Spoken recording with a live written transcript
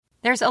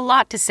There's a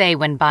lot to say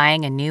when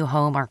buying a new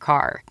home or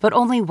car, but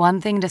only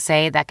one thing to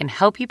say that can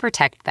help you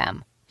protect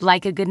them.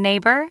 Like a good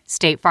neighbor,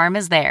 State Farm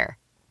is there.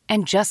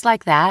 And just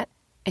like that,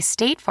 a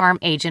State Farm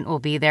agent will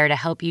be there to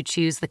help you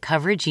choose the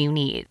coverage you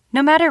need,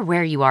 no matter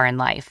where you are in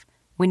life.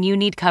 When you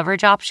need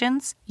coverage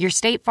options, your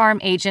State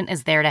Farm agent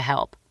is there to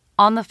help,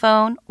 on the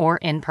phone or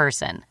in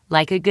person.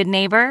 Like a good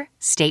neighbor,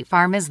 State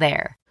Farm is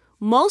there.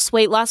 Most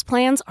weight loss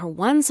plans are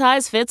one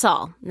size fits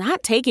all,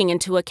 not taking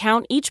into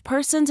account each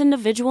person's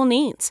individual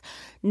needs.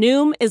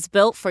 Noom is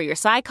built for your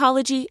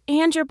psychology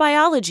and your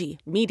biology,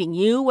 meeting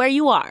you where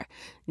you are.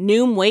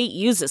 Noom Weight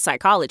uses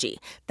psychology.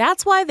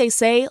 That's why they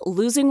say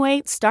losing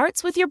weight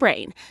starts with your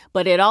brain,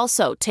 but it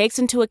also takes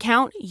into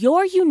account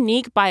your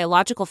unique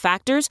biological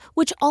factors,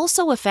 which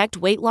also affect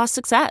weight loss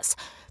success.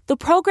 The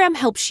program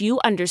helps you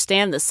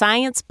understand the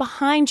science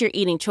behind your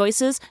eating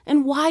choices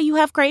and why you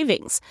have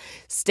cravings.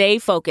 Stay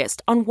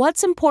focused on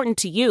what's important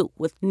to you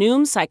with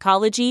Noom's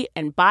psychology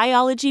and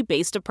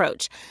biology-based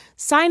approach.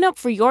 Sign up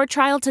for your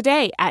trial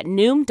today at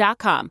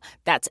Noom.com.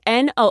 That's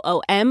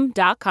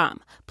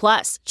Noom.com.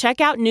 Plus,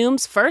 check out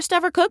Noom's first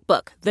ever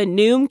cookbook, The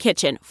Noom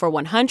Kitchen, for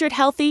 100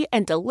 healthy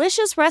and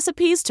delicious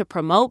recipes to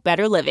promote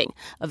better living.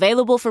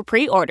 Available for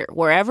pre-order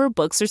wherever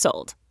books are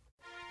sold.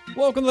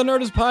 Welcome to the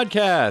Nerdist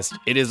Podcast.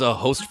 It is a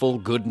hostful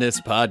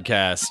goodness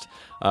podcast.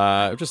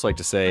 I'd just like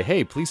to say,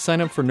 hey, please sign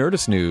up for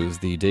Nerdist News,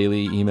 the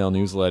daily email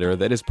newsletter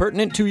that is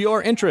pertinent to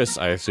your interests.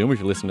 I assume if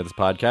you listen to this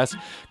podcast,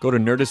 go to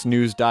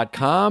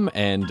nerdistnews.com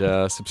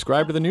and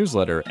subscribe to the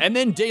newsletter. And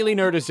then Daily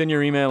Nerdist in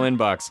your email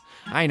inbox.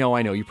 I know,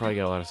 you probably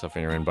got a lot of stuff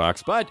in your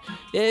inbox, but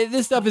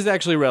this stuff is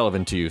actually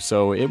relevant to you,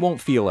 so it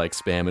won't feel like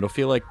spam. It'll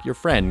feel like your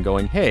friend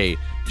going, hey,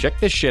 check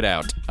this shit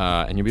out.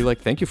 And you'll be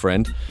like, thank you,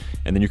 friend.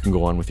 And then you can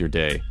go on with your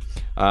day.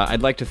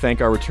 I'd like to thank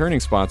our returning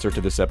sponsor to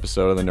this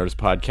episode of the Nerdist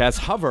Podcast,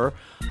 Hover.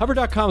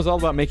 Hover.com is all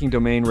about making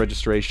domain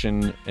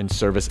registration and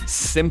service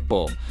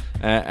simple.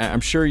 I'm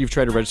sure you've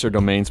tried to register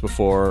domains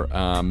before,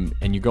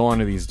 and you go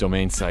onto these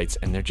domain sites,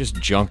 and they're just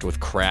junked with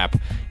crap,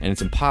 and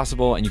it's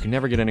impossible, and you can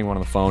never get anyone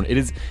on the phone. It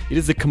is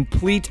the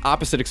complete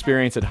opposite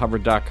experience at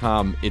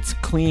Hover.com. It's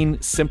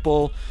clean,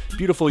 simple,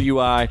 beautiful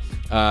UI.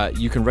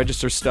 You can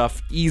register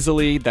stuff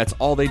easily. That's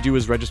all they do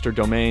is register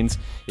domains.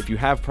 If you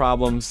have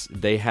problems,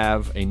 they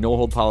have a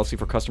no-hold policy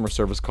for customer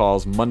service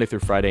calls Monday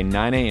through Friday,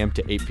 9 a.m.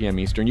 to 8 p.m.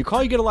 Eastern. You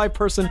call, you get a live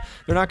person.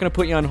 They're not going to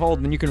put you on hold,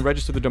 and then you can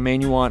register the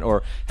domain you want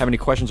or have any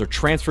questions or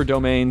transfer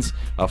domains,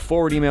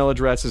 forward email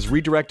addresses,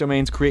 redirect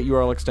domains, create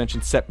URL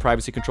extensions, set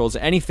privacy controls,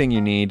 anything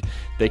you need,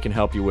 they can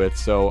help you with.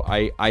 So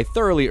I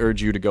thoroughly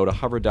urge you to go to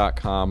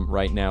hover.com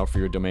right now for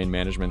your domain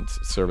management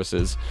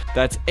services.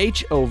 That's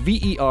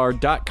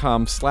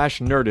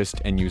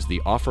hover.com/Nerdist and use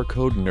the offer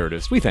code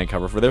Nerdist. We thank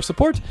Hover for their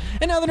support.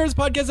 And now the Nerdist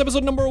Podcast,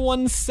 episode number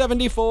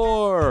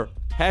 174.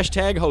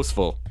 Hashtag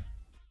hostful.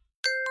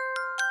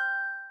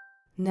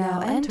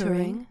 Now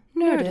entering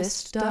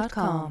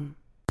Nerdist.com.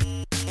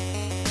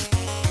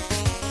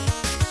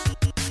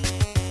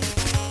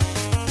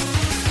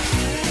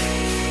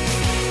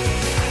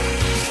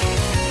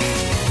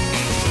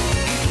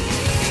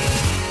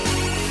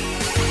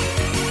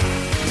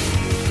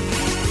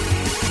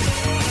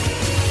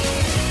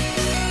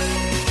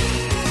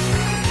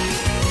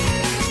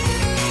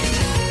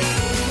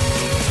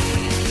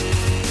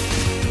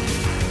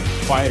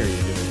 Quieter you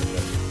get.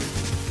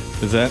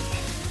 Is that?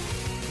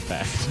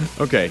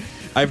 Fast. Okay.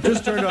 I've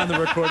just turned on the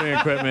recording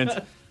equipment.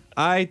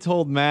 I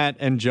told Matt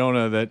and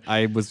Jonah that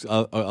I was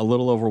a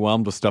little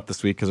overwhelmed with stuff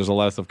this week because there's a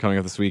lot of stuff coming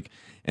up this week.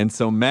 And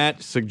so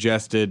Matt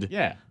suggested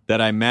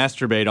that I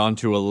masturbate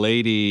onto a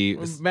lady.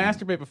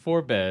 Masturbate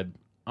before bed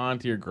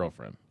onto your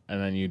girlfriend, and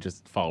then you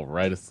just fall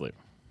right asleep.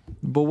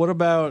 But what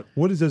about...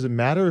 Does it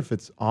matter if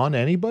it's on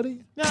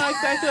anybody? No,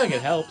 I feel like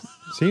it helps.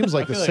 Seems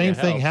like the same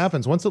thing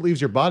happens. Once it leaves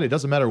your body, it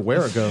doesn't matter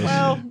where it goes.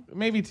 Well,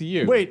 maybe to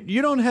you. Wait,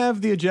 you don't have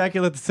the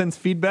ejaculate that sends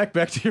feedback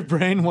back to your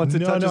brain once it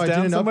touches down I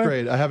didn't somewhere?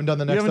 upgrade. I haven't done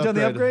the next upgrade. You haven't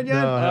done the upgrade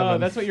yet? No, I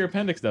haven't. That's what your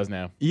appendix does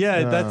now.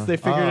 Yeah, they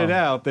figured it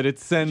out, that it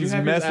sends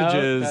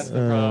messages. That's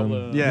the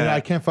problem. Yeah.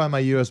 I can't find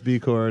my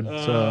USB cord,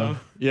 so...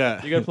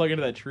 Yeah. You gotta plug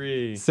into that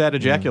tree. Sad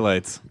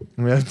ejaculates.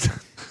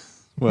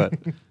 What?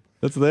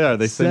 That's what they are.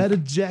 They Sad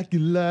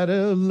ejaculate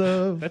of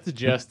love. That's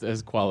just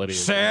as quality.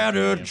 Sad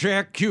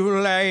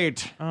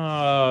ejaculate.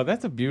 Oh,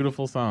 that's a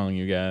beautiful song,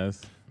 you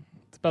guys.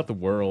 It's about the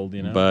world,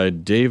 you know. By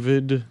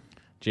David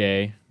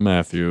J.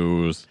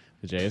 Matthews.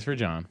 The J is for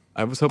John.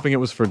 I was hoping it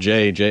was for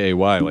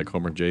J-A-Y, like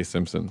Homer J.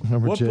 Simpson.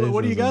 What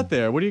do you got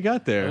there? What do you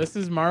got there? This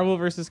is Marvel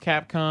vs.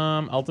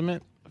 Capcom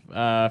Ultimate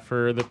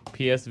for the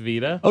PS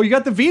Vita. Oh, you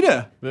got the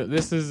Vita.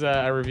 This is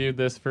I reviewed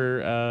this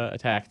for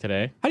Attack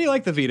today. How do you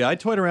like the Vita? I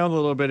toyed around a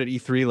little bit at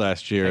E3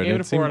 last year. I gave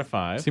it a 4 out of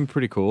 5. Seemed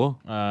pretty cool.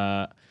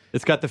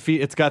 It's got the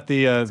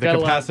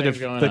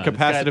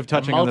capacitive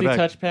touching on the back.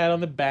 Multi-touchpad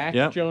on the back.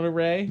 Yep. Jonah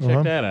Ray,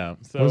 check that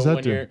out. So what does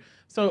that do?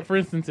 So, for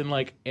instance,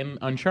 in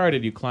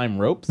Uncharted, you climb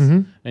ropes,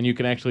 and you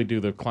can actually do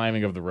the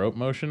climbing of the rope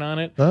motion on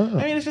it. Oh.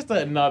 I mean, it's just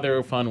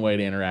another fun way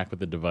to interact with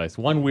the device.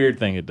 One weird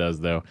thing it does,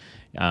 though,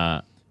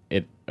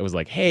 it was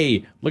like,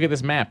 hey, look at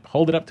this map.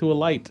 Hold it up to a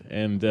light,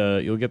 and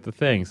you'll get the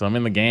thing. So I'm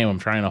in the game. I'm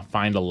trying to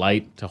find a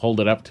light to hold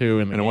it up to.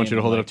 And I want you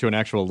to hold it up to an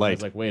actual I light.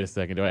 was like, wait a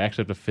second. Do I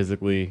actually have to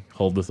physically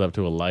hold this up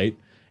to a light?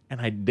 And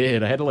I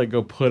did. I had to like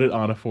go put it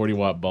on a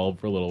 40-watt bulb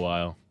for a little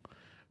while.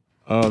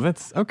 Oh,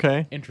 that's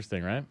okay.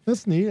 Interesting, right?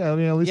 That's neat. I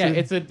mean, at least Yeah,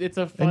 it's a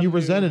fun and you new-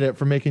 resented it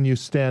for making you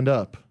stand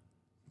up.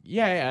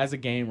 Yeah, as a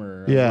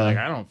gamer. Yeah. Like,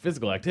 I don't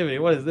physical activity.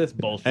 What is this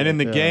bullshit? And in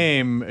the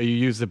game, you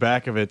use the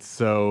back of it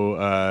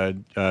so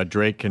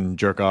Drake can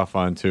jerk off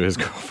onto his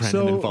girlfriend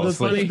and then fall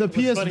asleep. The What's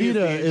PS funny is Vita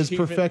the is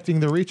achievement- perfecting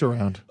the reach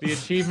around. The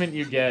achievement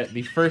you get,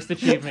 the first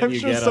achievement I'm you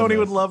sure get Sony on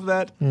would this, love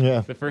that.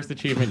 Yeah. the first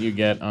achievement you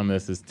get on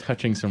this is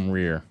touching some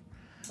rear.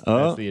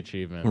 Oh, That's the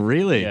achievement.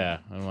 really? Yeah.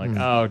 I'm like,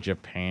 oh,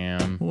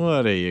 Japan.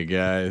 What are you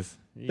guys?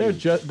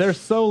 They're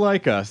so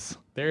like us.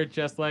 They're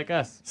just like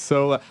us.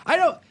 So I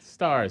don't.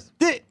 Stars.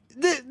 The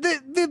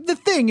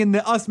thing in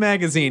the Us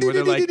magazine where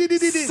they're like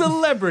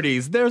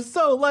celebrities, they're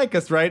so like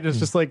us, right? And it's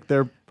just like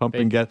they're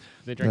pumping gas.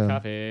 They drink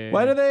coffee.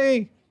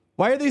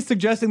 Why are they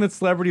suggesting that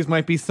celebrities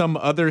might be some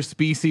other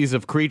species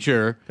of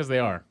creature? Because they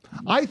are.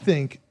 I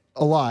think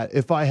a lot.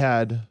 If I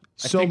had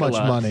so think a much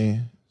lot.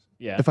 money,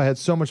 Yeah. if I had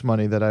so much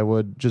money that I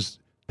would just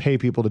pay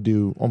people to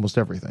do almost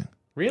everything.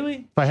 Really?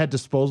 If I had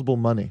disposable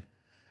money,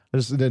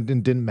 it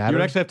didn't matter. You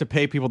would actually have to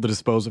pay people to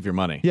dispose of your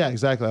money. Yeah,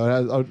 exactly.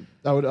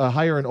 I would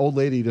hire an old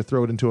lady to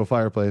throw it into a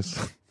fireplace.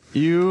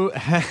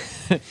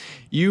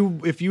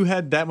 If you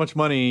had that much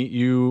money,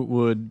 you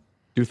would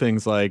do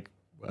things like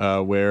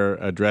wear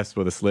a dress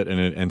with a slit in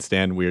it and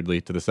stand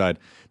weirdly to the side.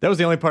 That was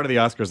the only part of the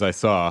Oscars I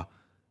saw.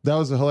 That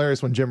was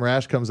hilarious when Jim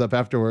Rash comes up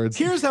afterwards.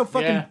 Here's how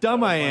fucking Yeah, dumb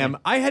that was I am.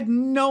 I had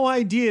no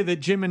idea that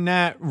Jim and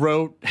Nat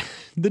wrote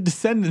The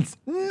Descendants.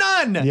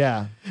 None.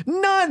 Yeah.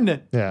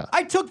 None. Yeah.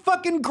 I took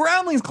fucking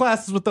Groundlings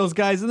classes with those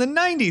guys in the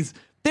 90s.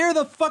 They're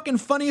the fucking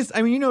funniest.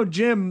 I mean, you know,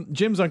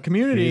 Jim's on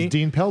Community. He's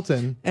Dean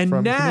Pelton And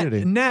from Nat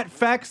Community.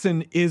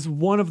 Faxon is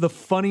one of the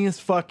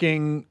funniest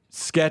fucking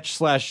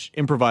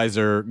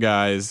sketch/improviser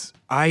guys.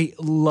 I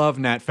love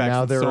Nat Now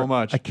Faxon they're so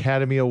much.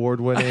 Academy Award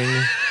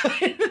winning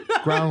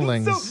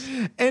Groundlings.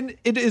 And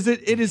it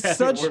is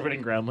such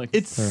Orbiting groundlings.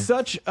 it's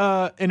such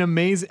an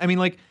amazing. I mean,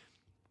 like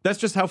that's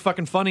just how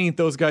fucking funny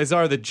those guys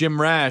are. That Jim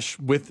Rash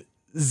with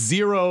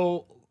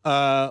zero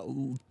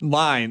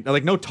line,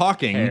 like no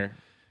talking. hair.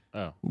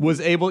 Oh. Was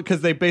able,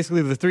 because they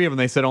basically, the three of them,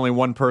 they said only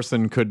one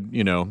person could,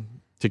 you know,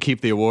 to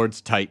keep the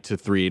awards tight to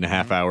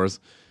 3.5 hours.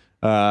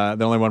 The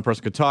only one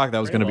person could talk. That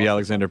was going to be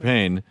Alexander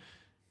Payne.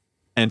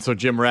 And so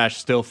Jim Rash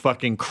still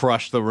fucking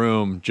crushed the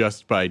room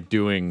just by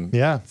doing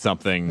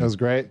something. That was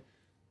great.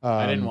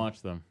 I didn't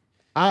watch them.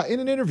 In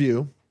an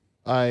interview,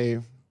 I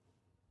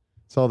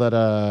saw that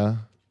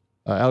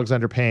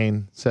Alexander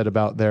Payne said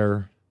about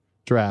their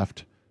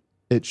draft,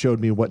 it showed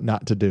me what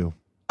not to do.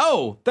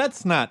 Oh,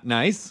 that's not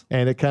nice.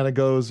 And it kind of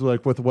goes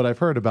like with what I've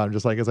heard about him.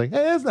 Just like, it's like,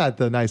 hey, it's not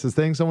the nicest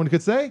thing someone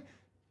could say.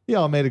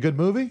 Y'all made a good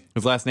movie.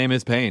 His last name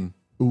is Payne.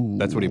 Ooh.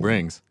 That's what he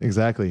brings.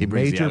 Exactly. He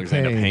brings Major the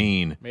Alexander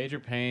Payne. Major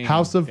Payne.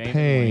 House of Damon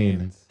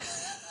Pain.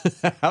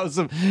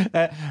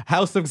 Wayans.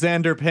 House of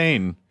Xander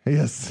Payne.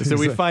 Yes. So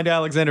we find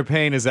Alexander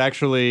Payne is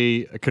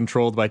actually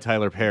controlled by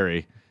Tyler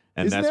Perry,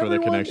 and Isn't that's where the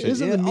everyone- connection.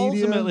 isn't the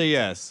media- Ultimately,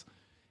 yes.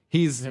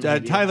 He's The media.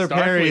 Tyler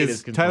Perry Starfleet is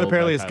is Tyler controlled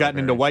Perry by has Tyler gotten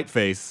into Perry.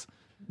 whiteface,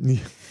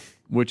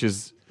 which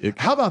is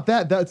How about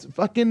that? That's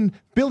fucking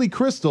Billy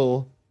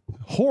Crystal.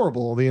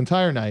 Horrible the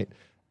entire night.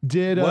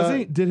 Did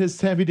his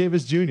Sammy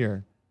Davis Jr.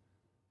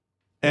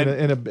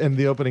 And- in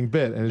the opening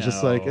bit, and it's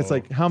just like it's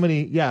like how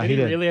many? Yeah, Did he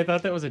he did. really? I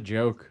thought that was a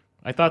joke.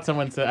 I thought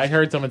I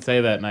heard someone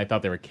say that, and I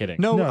thought they were kidding.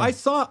 no. No.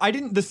 I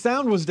didn't. The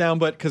sound was down,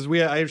 but because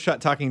I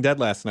shot Talking Dead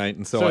last night,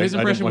 and so So I his I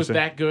didn't impression want was to-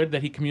 that good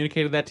that he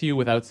communicated that to you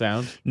without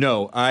sound.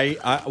 No,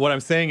 I what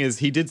I'm saying is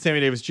he did Sammy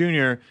Davis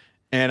Jr.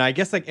 And I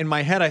guess like in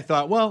my head I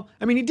thought, well,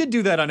 I mean he did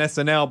do that on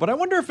SNL, but I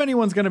wonder if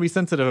anyone's going to be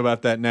sensitive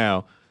about that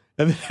now.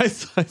 And then I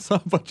saw a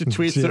bunch of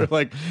tweets that are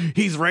like,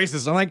 he's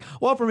racist. I'm like,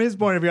 well, from his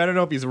point of view, I don't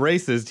know if he's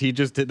racist. He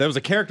just that was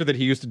a character that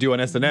he used to do on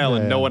SNL,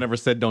 and no one ever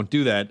said don't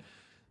do that.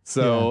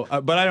 So,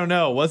 but I don't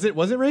know. Was it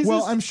racist?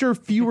 Well, I'm sure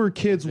fewer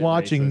kids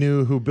watching racist?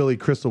 knew who Billy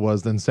Crystal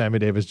was than Sammy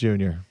Davis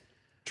Jr.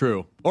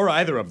 True, or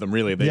either of them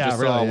really. They Yeah, just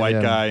saw really, a white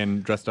yeah. guy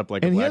and dressed up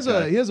like And a he black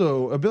has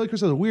guy. a Billy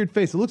Crystal has a weird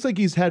face. It looks like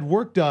he's had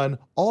work done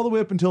all the way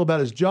up until about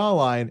his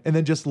jawline, and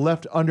then just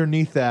left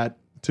underneath that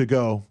to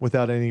go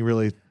without any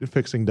really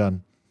fixing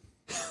done.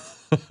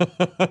 Do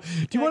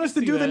you want us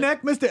to see do the that.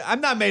 neck, Mister?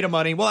 I'm not made of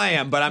money. Well, I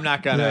am, but I'm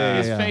not gonna. Yeah,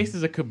 His yeah. face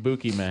is a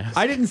kabuki mask.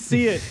 I didn't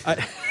see it.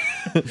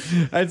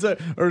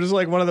 Or just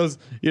like one of those,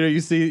 you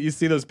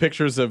see those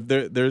pictures of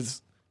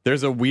there's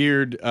a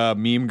weird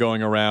meme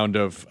going around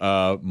of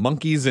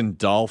monkeys and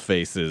doll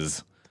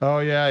faces, Oh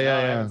yeah, I yeah.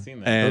 haven't seen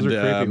that. and Those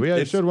are creepy. We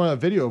it's- showed a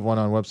video of one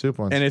on Web Soup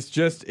once. and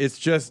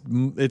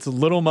it's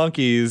little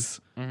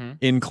monkeys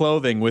in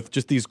clothing with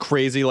just these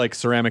crazy like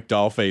ceramic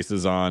doll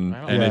faces on,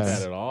 I don't and like it's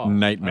that at all.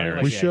 nightmarish. I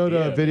don't We like showed the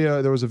a idea.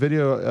 video. There was a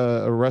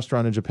video. A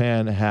restaurant in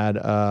Japan had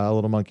a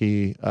little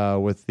monkey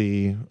with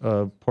the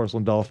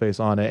porcelain doll face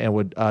on it, and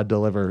would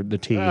deliver the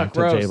tea Ah, to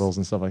gross. tables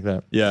and stuff like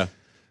that. Yeah.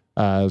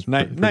 It was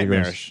pretty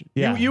Nightmarish. gross.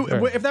 Yeah, You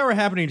if that were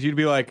happening to you, you'd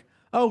be like,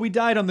 oh, we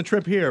died on the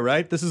trip here,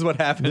 right? This is what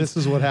happens. This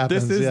is what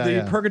happens. This is Yeah, the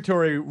yeah.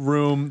 purgatory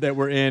room that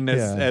we're in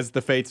as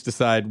the fates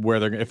decide where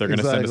if they're going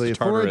to send us to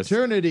For Tartarus.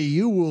 eternity,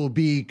 you will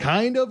be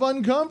kind of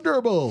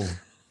uncomfortable.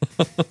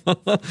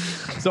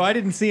 So I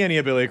didn't see any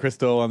of Billy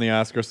Crystal on the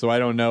Oscar, so I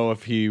don't know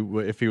if he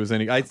was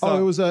any. I saw.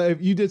 Oh, it was.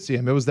 You did see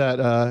him. It was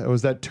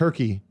that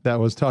turkey that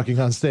was talking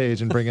on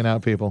stage and bringing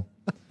out people.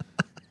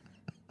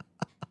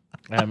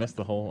 I missed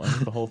the whole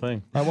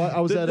thing. I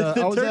was at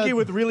the I was turkey at,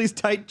 with really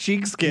tight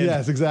cheekskin.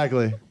 Yes,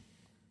 exactly.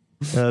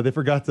 They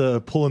forgot to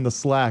pull in the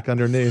slack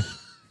underneath.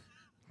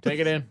 Take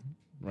it in.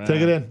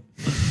 Take it in.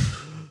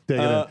 Take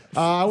it in.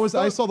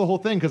 I saw the whole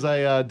thing because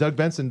Doug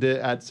Benson did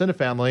at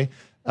Cinefamily,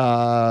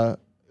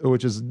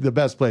 which is the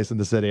best place in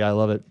the city. I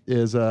love it.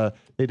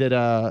 They did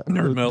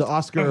Nerd Melt. the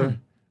Oscar.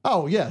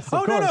 Oh yes.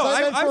 Oh of no course. no!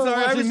 I meant I'm for sorry.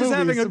 I watching was just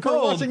having a movies, for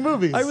cold. watching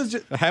movies. I was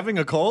just having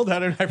a cold. How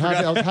did I forgot?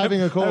 I was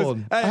having a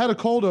cold. I had a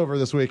cold over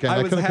this weekend.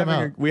 I couldn't come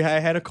out. I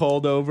had a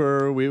cold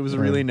over. It was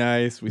really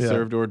nice. We Yeah.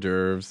 served hors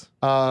d'oeuvres.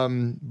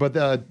 But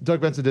Doug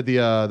Benson did the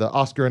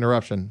Oscar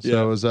interruption. So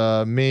Yeah. it was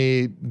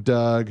me,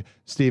 Doug,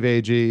 Steve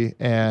Agee,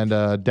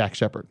 and Dak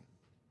Shepard.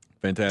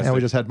 Fantastic. And we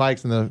just had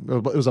mics, and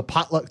it was a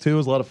potluck too. It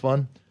was a lot of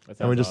fun. That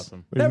And we sounds just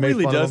awesome. we that made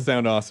really fun of does them.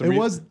 sound awesome. It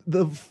was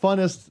the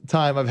funnest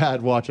time I've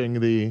had watching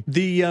the.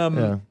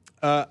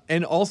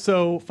 And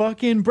also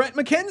fucking Brett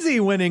McKenzie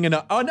winning an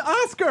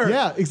Oscar.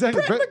 Yeah,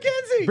 exactly. Brett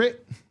McKenzie.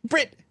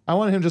 Brett. I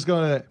wanted him just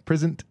going to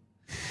prison.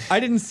 I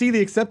didn't see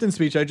the acceptance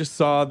speech. I just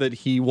saw that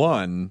he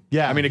won.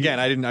 Yeah, I mean, again,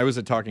 I didn't. I was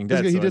at Talking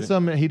Dead. He so I did didn't-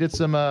 some. He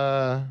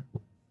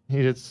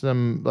did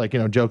some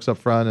like jokes up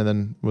front, and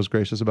then was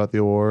gracious about the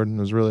award, and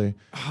it was really.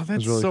 Oh,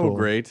 that's really so cool.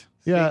 great.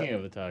 Yeah. Speaking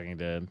of the Talking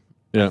Dead,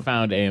 Yeah. I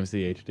found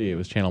AMC HD. It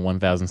was channel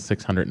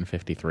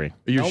 1653. Are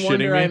you no shitting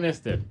wonder me? I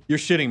missed it. You're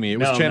shitting me. It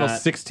was No, I'm channel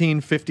not.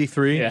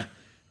 1653. Yeah.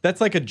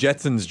 That's like a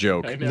Jetsons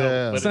joke. I know.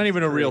 Yeah. but It's not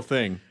even a true. real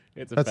thing.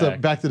 It's a That's fact. a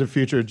Back to the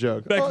Future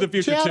joke. Back to the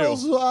Future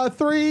channels,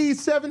 3,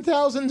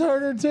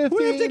 7,250.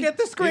 We have to get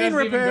the It screen doesn't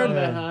even go repaired.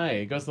 that high.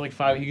 It goes to like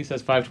 5. He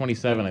says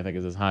 527. I think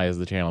is as high as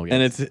the channel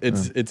gets.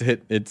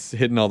 And it's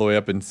hidden all the way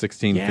up in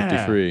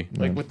 1653.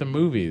 Like with the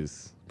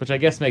movies, which I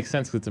guess makes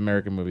sense because it's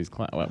American movies.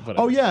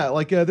 Oh yeah,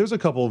 like there's a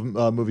couple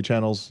of movie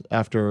channels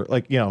after,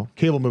 like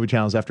cable movie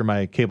channels after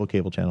my cable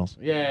channels.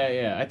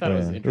 Yeah. I thought it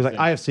was There's interesting.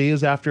 like IFC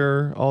is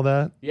after all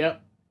that.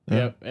 Yep.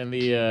 And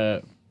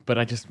the but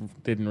I just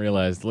didn't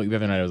realize. Like the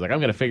other night, I was like, I'm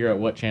gonna figure out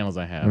what channels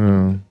I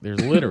have. There's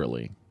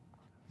literally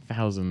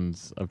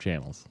thousands of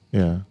channels.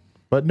 Yeah,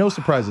 but no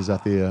surprises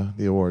at the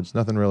awards.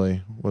 Nothing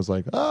really was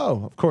like,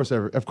 oh, of course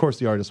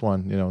the artist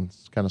won.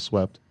 It's kind of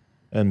swept,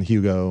 and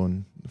Hugo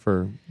and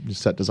for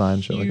set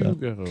design shit like that.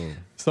 Hugo.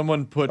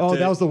 Someone put. Oh,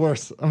 that was the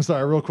worst. I'm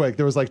sorry, real quick.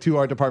 There was like 2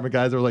 art department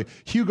guys that were like,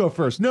 Hugo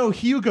first. No,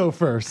 Hugo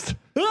first.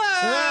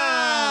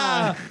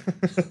 Ah!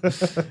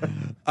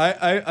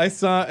 I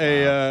saw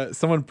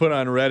someone put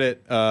on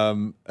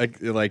Reddit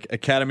like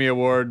Academy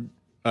Award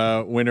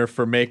winner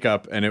for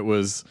makeup, and it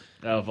was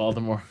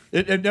Voldemort.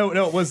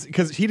 no it was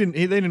because they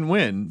didn't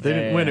win. They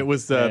didn't win. It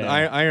was the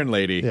Iron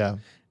Lady. Yeah.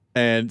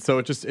 And so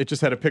it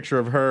just had a picture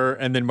of her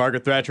and then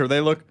Margaret Thatcher.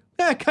 They look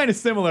kind of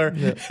similar.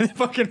 Yeah. And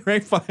fucking Ray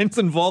Fiennes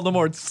and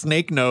Voldemort's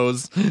snake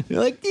nose. You're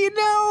like,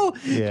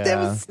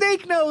 that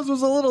snake nose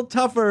was a little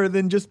tougher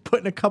than just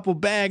putting a couple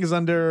bags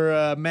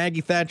under Maggie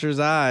Thatcher's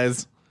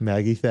eyes.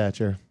 Maggie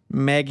Thatcher.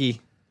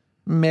 Maggie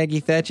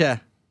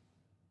Thatcher.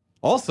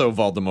 Also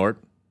Voldemort.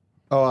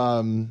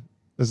 Oh,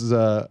 this is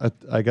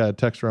I got a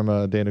text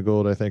from Dana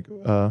Gould. I think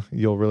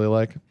you'll really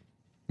like.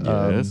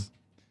 Yes.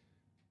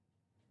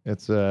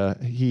 It's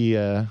he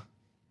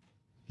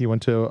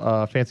went to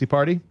a fancy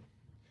party.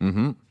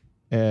 Mm-hmm.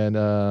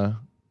 And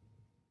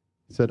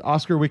said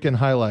Oscar weekend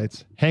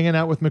highlights: hanging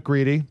out with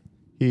McReady.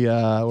 He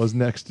was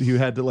next.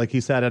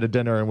 He sat at a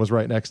dinner and was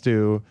right next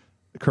to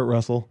Kurt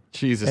Russell.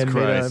 Jesus and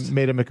Christ!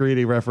 Made a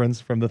McReady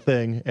reference from The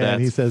Thing, and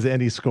he says,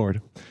 and he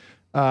scored.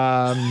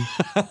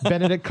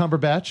 Benedict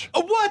Cumberbatch.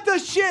 What the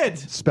shit?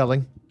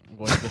 Spelling.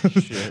 What the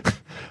shit?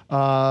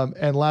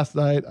 And last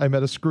night I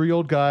met a screwy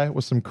old guy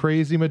with some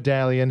crazy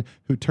medallion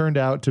who turned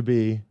out to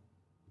be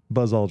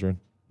Buzz Aldrin.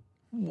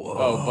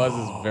 Oh, Buzz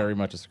is very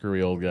much a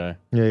screwy old guy.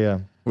 Yeah.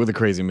 With a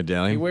crazy He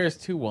medallion. wears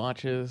 2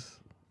 watches.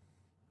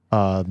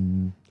 I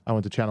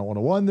went to Channel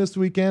 101 this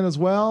weekend as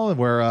well,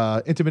 where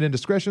Intimate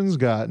Indiscretions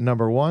got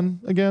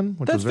 #1 again.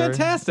 Which That's was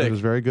fantastic. It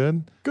was very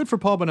good. Good for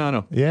Paul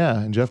Bonanno. Yeah,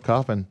 and Jeff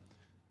Coffin.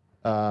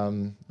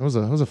 It was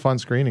a fun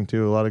screening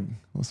too.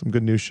 Some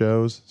good new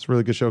shows. It's a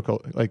really good show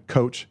called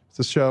Coach. It's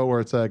a show where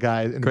it's a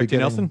guy in the Craig T. beginning.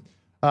 Nelson?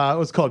 It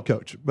was called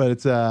Coach, but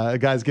it's a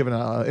guy's giving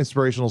an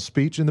inspirational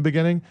speech in the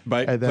beginning.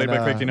 Played by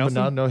Craig T. but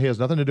Nelson? No, he has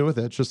nothing to do with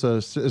it. It's just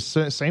a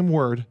same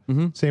word,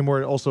 same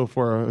word also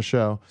for a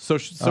show. So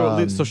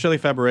Shelley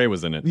Fabaret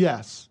was in it.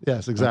 Yes,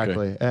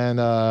 exactly. Okay. And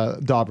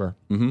Dauber.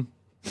 Mm-hmm.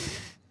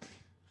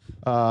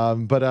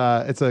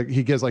 But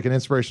he gives like an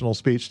inspirational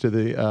speech to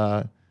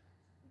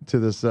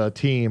this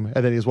team,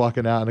 and then he's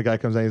walking out, and the guy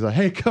comes in. He's like,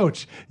 "Hey,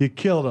 coach, you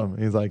killed him."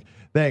 And he's like,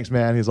 "Thanks,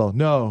 man." He's all,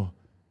 "No,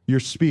 your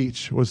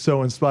speech was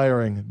so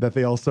inspiring that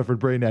they all suffered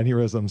brain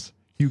aneurysms.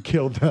 You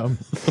killed them.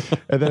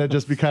 And then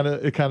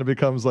it kind of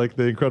becomes like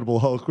the Incredible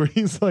Hulk, where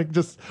he's like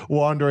just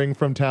wandering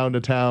from town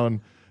to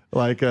town,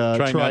 like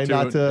trying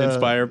not to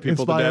inspire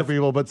people to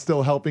death. but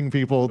still helping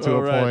people to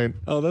a point.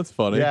 Oh, that's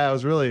funny. Yeah, it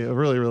was really a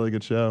really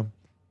good show.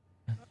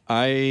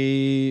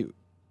 I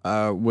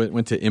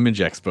went to Image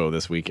Expo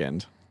this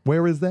weekend.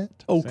 Where is that?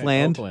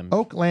 Oakland.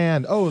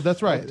 Oakland. Oh,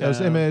 that's right. That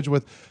was Image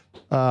with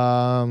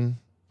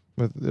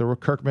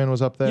Kirkman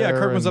was up there. Yeah,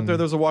 Kirkman was up there.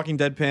 There was a Walking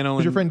Dead panel.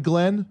 Was your friend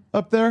Glenn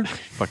up there?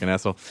 Fucking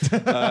asshole.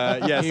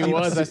 Yeah, He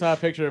was. I saw a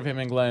picture of him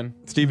and Glenn.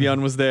 Steve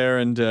Young was there,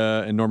 and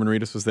Norman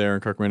Reedus was there,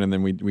 and Kirkman, and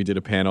then we did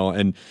a panel,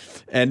 and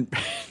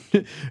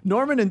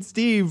Norman and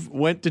Steve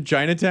went to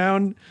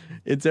Chinatown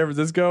in San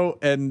Francisco,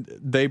 and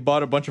they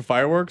bought a bunch of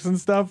fireworks and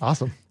stuff.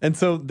 Awesome. And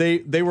so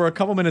they were a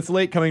couple minutes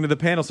late coming to the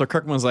panel, so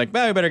Kirkman was like,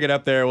 "Well, we better get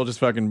up there. We'll just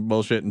fucking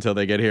bullshit until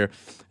they get here."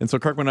 And so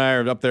Kirkman and I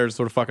are up there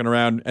sort of fucking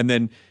around, and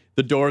then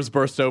the doors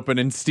burst open,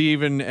 and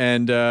Steven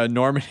and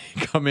Norman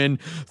come in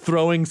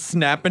throwing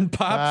snapping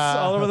pops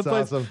all over the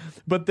place. Awesome.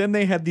 But then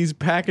they had these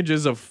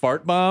packages of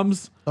fart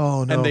bombs.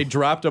 Oh, no. And they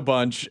dropped a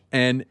bunch,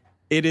 and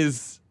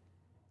it's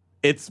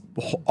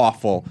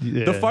awful.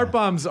 Yeah. The fart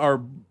bombs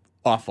are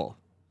awful.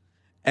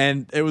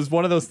 And it was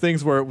one of those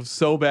things where it was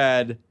so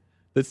bad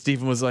that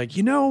Steven was like,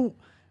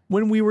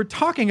 when we were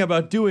talking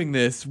about doing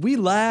this, we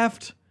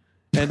laughed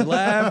and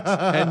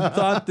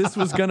thought this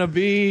was going to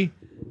be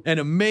an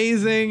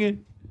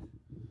amazing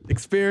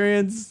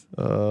experience.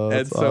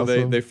 And so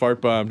awesome. they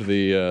fart bombed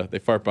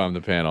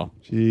the panel.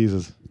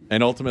 Jesus.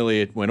 And ultimately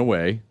it went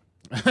away.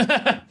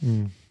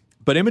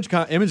 But Image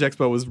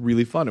Expo was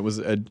really fun. It was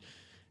an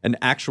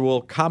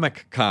actual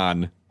Comic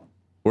Con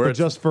where But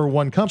just for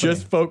one company.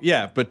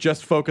 but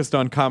just focused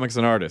on comics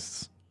and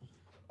artists.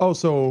 Oh,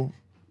 so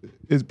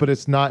but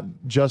it's not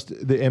just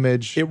the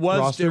Image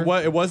roster?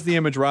 It was the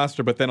Image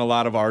roster, but then a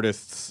lot of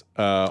artists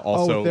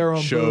also with their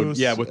own showed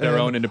booths with their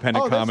own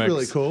independent that's comics.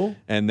 really cool.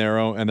 And their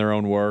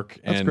own work.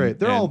 That's great.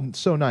 They're all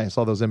so nice,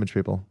 all those Image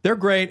people. They're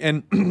great,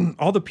 and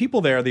all the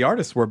people there, the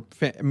artists were.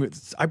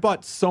 I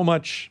bought so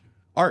much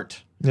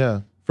art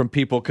Yeah. from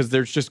people because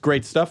there's just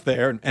great stuff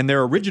there, and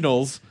their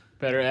originals.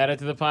 Better add it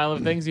to the pile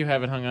of things you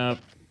haven't hung up.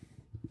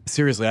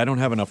 Seriously, I don't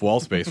have enough wall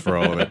space for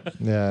all of it.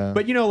 Yeah.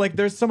 But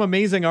there's some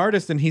amazing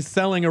artist, and he's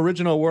selling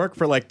original work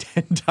for like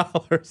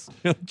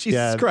 $10.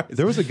 Jesus Christ!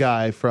 There was a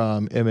guy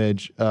from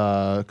Image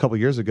a couple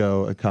years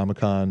ago at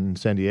Comic-Con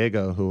San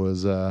Diego who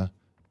was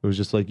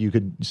just like, you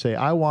could say,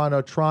 "I want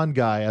a Tron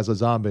guy as a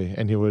zombie,"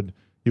 and he would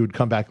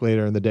come back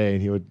later in the day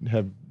and he would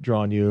have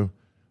drawn you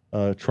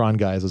a Tron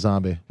guy as a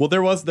zombie. Well,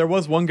 there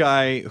was one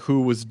guy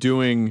who was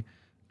doing.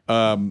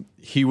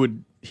 He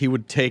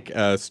would take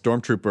a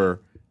Stormtrooper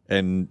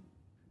and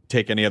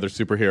take any other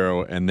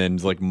superhero and then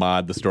like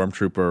mod the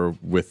Stormtrooper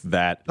with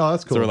that. Oh,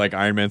 that's cool. So like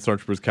Iron Man,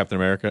 Stormtroopers, Captain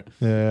America.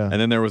 Yeah. And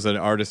then there was an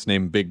artist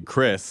named Big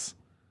Chris,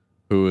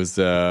 who was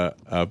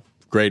a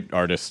great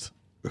artist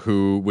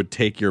who would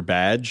take your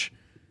badge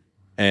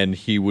and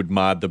he would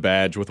mod the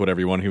badge with whatever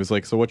you want. He was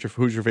like, "So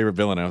who's your favorite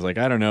villain?" I was like,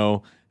 "I don't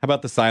know. How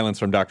about the Silence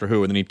from Doctor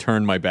Who?" And then he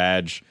turned my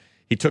badge.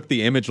 He took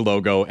the Image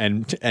logo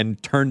and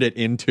turned it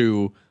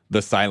into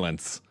the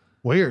Silence.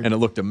 Weird. And it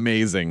looked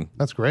amazing.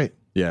 That's great.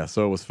 Yeah,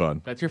 so it was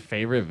fun. That's your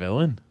favorite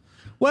villain?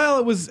 Well,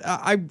 it was.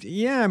 I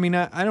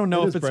don't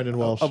know It if is it's Brendan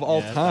Walsh. of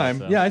all Yeah, I time.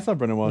 thought so. Yeah, I saw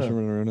Brendan Walsh. I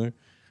don't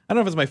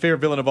know if it's my favorite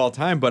villain of all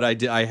time, but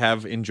I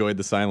have enjoyed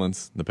the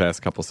Silence the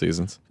past couple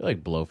seasons. I feel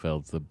like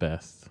Blofeld's the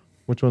best.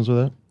 Which ones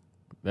were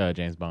that?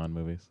 James Bond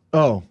movies.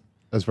 Oh,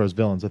 as far as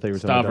villains, I think you were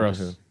talking about Doctor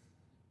Stavros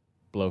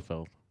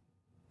Blofeld.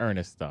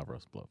 Ernest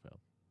Stavros Blofeld.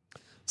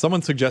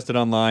 Someone suggested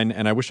online,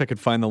 and I wish I could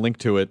find the link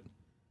to it.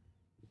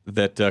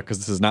 That because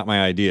this is not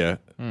my idea,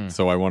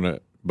 so I want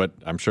to. But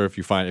I'm sure if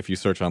you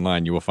search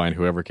online, you will find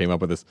whoever came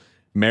up with this.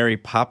 Mary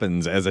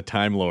Poppins as a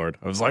Time Lord.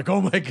 I was like, oh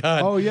my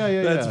god. Oh,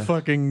 yeah, that's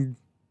fucking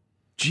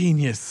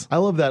genius. I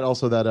love that.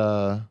 Also,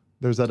 that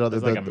there's that other.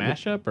 Is it like a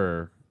mashup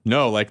or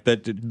No, like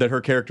that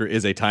her character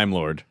is a Time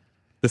Lord.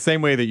 The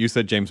same way that you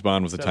said James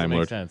Bond was a doesn't Time make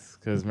Lord. sense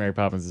because Mary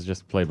Poppins is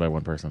just played by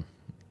one person.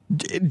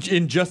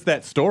 In just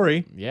that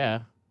story Yeah,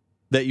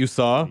 that you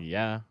saw,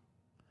 yeah.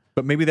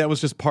 but maybe that was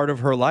just part of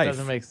her life.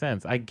 Doesn't make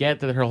sense. I get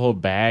that her whole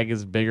bag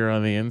is bigger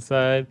on the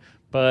inside,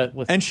 but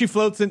listen, And she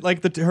floats in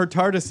like her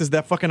TARDIS is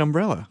that fucking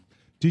umbrella.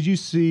 Did you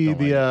see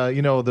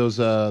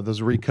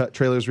those recut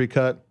trailers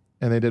recut,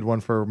 and they did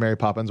one for Mary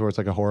Poppins where it's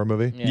like a horror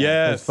movie? Yeah.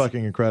 Yes. It's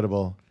fucking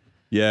incredible.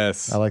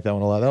 Yes. I like that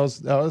one a lot.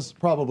 That was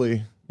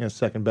probably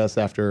second best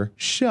after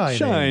Shining.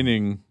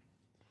 Shining.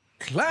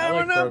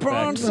 Climbing I like up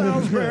on Brokeback.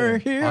 Salisbury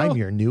Hill. I'm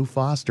your new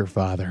foster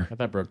father. I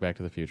thought Broke Back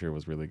to the Future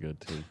was really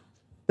good too.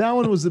 That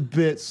one was a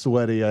bit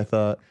sweaty, I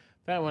thought,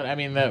 That one, I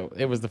mean, that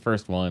it was the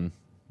first one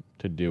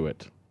to do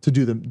it. to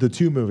do the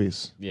two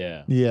movies.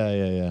 Yeah.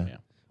 Yeah.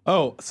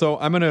 Oh, so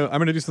I'm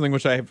gonna do something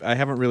which I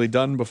haven't really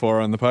done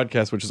before on the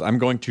podcast, which is I'm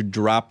going to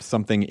drop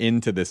something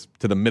to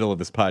the middle of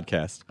this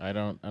podcast. I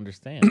don't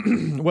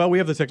understand. Well, we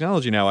have the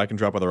technology now. I can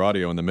drop other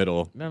audio in the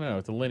middle. No,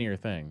 it's a linear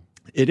thing.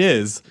 It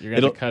is. You're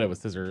gonna have to cut it with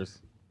scissors.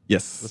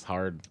 Yes. It's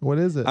hard. What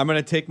is it? I'm going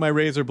to take my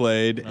razor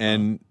blade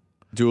and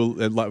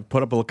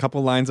put up a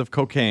couple lines of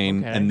cocaine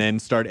Okay. and then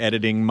start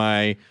editing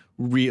my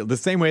the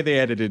same way they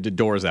edited the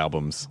Doors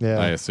albums,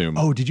 I assume.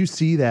 Oh, did you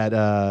see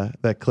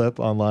that clip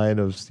online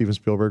of Steven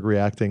Spielberg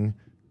reacting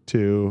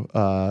to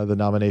the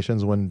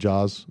nominations when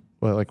Jaws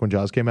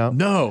came out?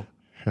 No.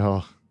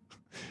 Oh,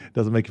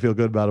 doesn't make you feel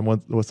good about him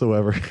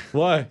whatsoever.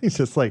 Why? He's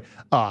just like,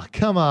 oh,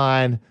 come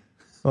on.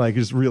 Like,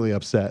 he's really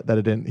upset that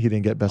he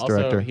didn't get Best Also,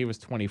 Director. he was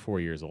 24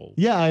 years old.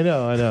 Yeah, I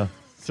know.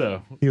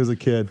 So He was a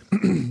kid.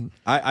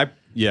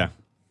 Yeah.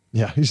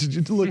 Yeah, you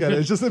should look at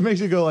it. It makes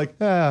you go like,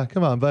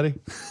 come on, buddy.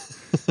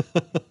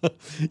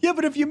 Yeah,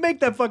 but if you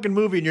make that fucking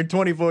movie and you're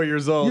 24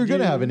 years old, You're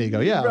gonna have an ego.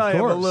 Yeah, probably of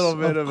course. have a little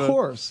bit of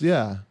course,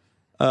 yeah.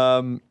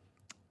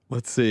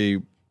 Let's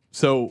see.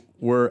 So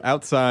we're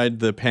outside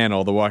the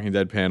panel, the Walking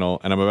Dead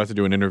panel, and I'm about to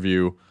do an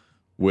interview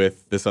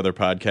with this other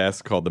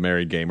podcast called The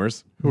Married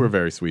Gamers, who are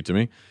very sweet to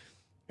me.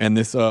 And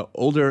this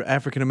older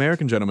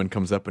African-American gentleman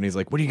comes up and he's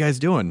like, what are you guys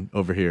doing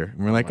over here?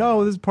 And we're like,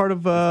 oh, this is part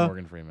of...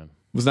 Morgan Freeman.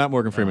 It was not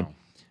Morgan Freeman.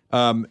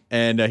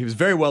 And he was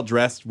very well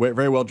dressed,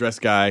 very well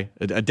dressed guy,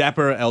 a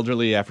dapper,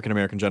 elderly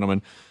African-American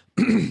gentleman.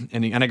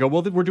 and I go,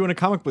 well, we're doing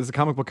it's a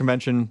comic book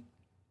convention.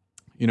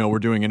 You know, we're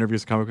doing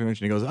interviews at comic book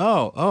convention. He goes,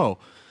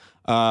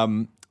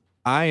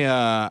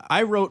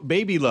 I wrote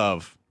Baby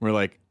Love. We're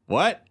like,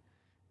 what?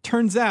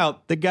 Turns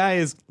out the guy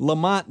is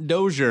Lamont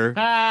Dozier,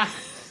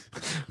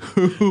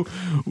 who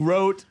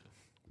wrote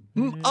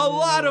a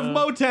lot of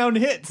Motown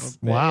hits.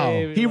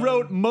 Wow. He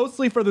wrote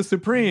mostly for the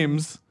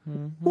Supremes.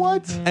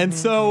 What? And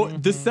so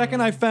the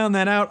second I found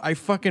that out, I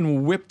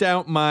fucking whipped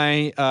out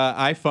my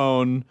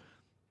iPhone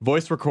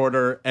voice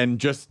recorder and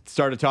just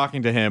started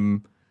talking to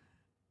him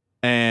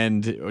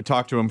and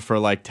talked to him for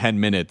like 10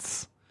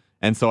 minutes.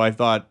 And so I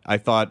thought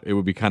it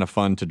would be kind of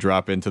fun to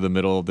drop into the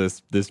middle of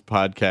this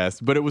podcast.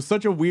 But it was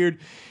such a weird...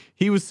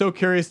 He was so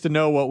curious to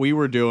know what we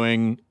were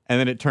doing, and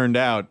then it turned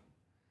out,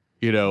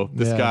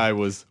 this guy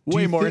was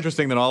way more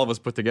interesting than all of us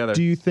put together.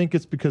 Do you think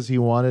it's because he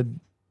wanted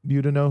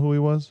you to know who he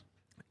was?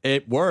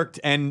 It worked,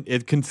 and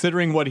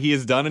considering what he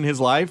has done in his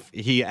life,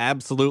 he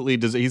absolutely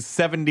does. He's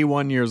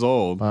 71 years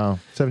old. Wow.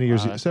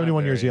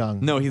 71 years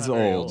young. No, he's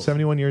old.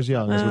 71 years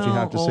young is what you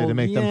have to say to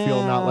make them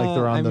feel not like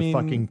they're on the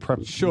fucking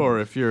Sure,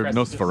 if you're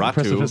Nosferatu.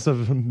 precipice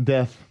of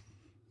death.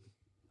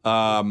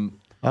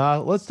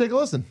 Let's take a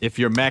listen. If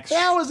you're Max...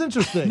 That was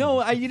interesting.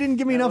 No, you didn't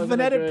give me enough of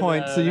an edit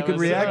point so you could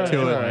react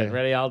to it. All right,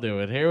 ready? I'll do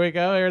it. Here we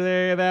go.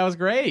 That was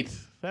great.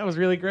 That was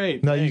really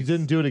great. No, Thanks. you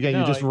didn't do it again.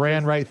 No, you just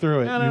ran right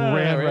through it. No, you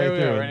ran here right we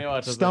through go. it. Ready,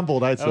 watch this.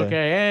 Stumbled, I'd say. Okay,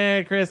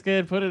 hey, Chris,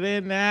 good. Put it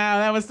in now.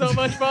 That was so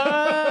much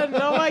fun.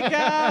 Oh my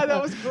God, that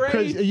was great.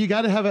 Chris, you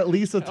got to have at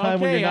least a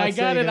time when you're not I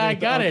got it. saying I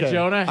got anything. it,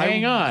 Jonah.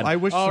 Hang on. I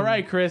wish All some-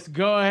 right, Chris,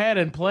 go ahead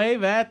and play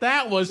that.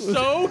 That was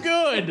so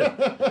good.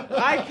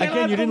 I cannot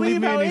Again, you didn't leave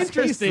believe me how any space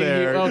interesting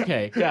there.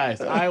 Okay, guys,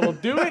 I will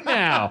do it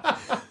now.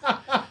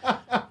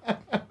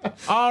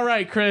 All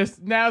right, Chris,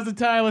 now's the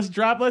time. Let's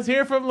drop. Let's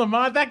hear from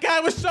Lamont. That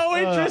guy was so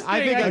interesting. I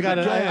think I got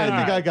it. I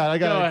think I got it.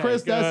 Go ahead,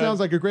 Chris, go that ahead. sounds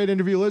like a great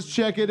interview. Let's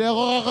check it out.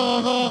 All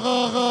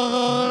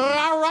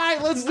right,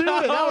 let's do it.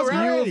 That was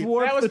great.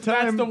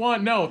 That's the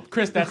one. No,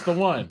 Chris, that's the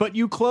one. But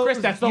you closed... Chris,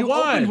 that's the you one.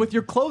 opened with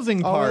your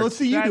closing All part. right, let's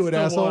see you That's do it, the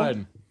asshole.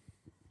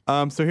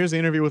 one. So here's the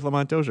interview with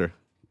Lamont Dozier.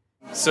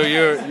 So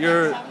your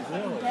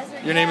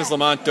name is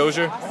Lamont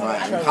Dozier?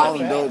 Right.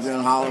 Holland Dozier in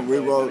Holland. We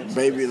wrote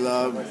Baby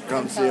Love,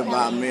 Come See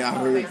About Me. I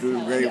heard it through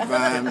the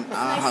grapevine.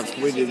 How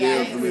sweet it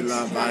is to be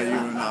loved by you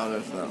and all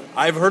that stuff.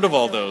 I've heard of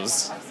all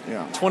those.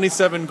 Yeah.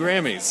 27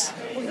 Grammys.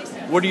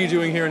 What are you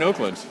doing here in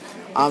Oakland?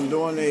 I'm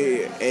doing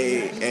a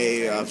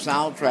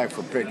soundtrack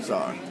for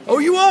Pixar. Oh,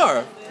 you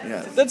are?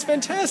 Yes. That's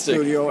fantastic.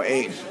 Studio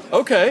 8.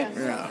 Okay.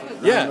 Yeah.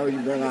 Yeah. I know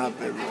you've been out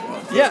there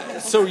before. Yeah.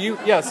 So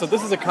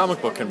this is a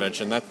comic book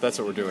convention. That's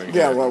what we're doing.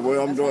 Yeah, here.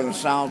 well, I'm doing a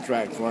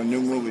soundtrack for a new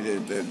movie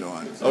that they're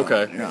doing. So,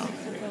 Okay. Yeah.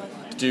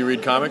 Do you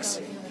read comics?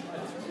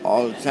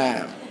 All the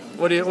time.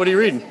 What are you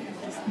reading?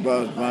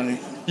 Bugs Bunny.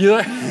 You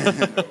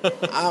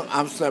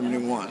I'm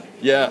 71.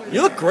 Yeah.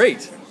 You look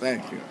great.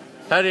 Thank you.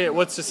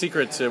 What's your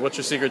secret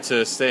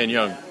to staying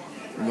young?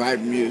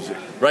 Write music.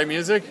 Write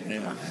music?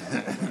 Yeah.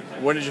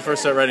 When did you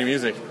first start writing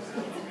music?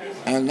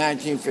 In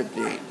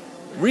 1958.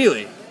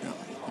 Really?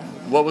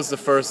 What was the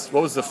first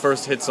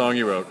hit song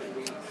you wrote?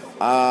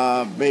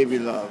 Baby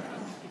Love.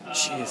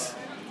 Jeez.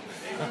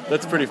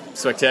 That's pretty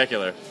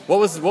spectacular. What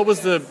was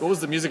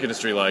the music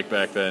industry like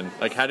back then?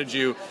 Like,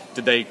 did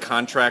they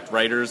contract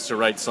writers to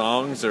write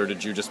songs, or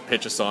did you just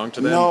pitch a song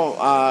to them?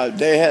 No,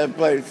 they had a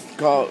place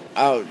called,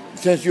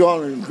 since you're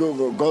on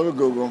Google, go to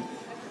Google,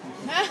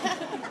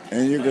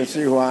 and you can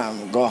see who I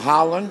am. Go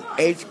Holland,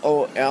 Holland,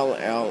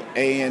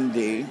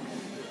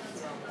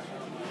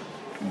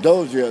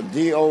 Dozier,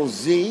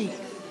 Dozier,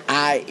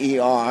 and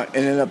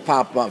then it'll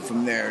pop up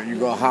from there. You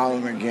go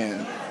Holland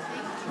again.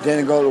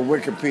 Then go to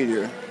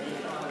Wikipedia.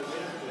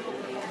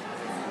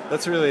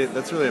 That's really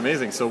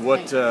amazing. So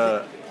what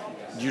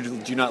Do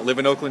you not live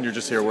in Oakland? You're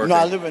just here working? No,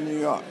 I live in New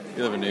York.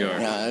 You live in New York.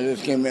 Yeah, I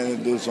just came in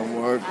to do some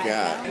work.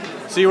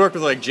 So you work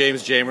with like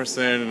James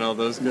Jamerson and all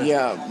those guys?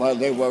 Yeah, but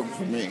they work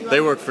for me.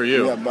 They work for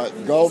you? Yeah,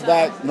 but go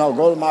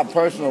to my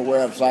personal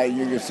website.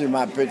 You can see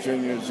my picture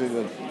and you can see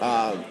the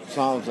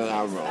songs that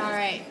I wrote. All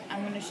right,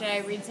 should I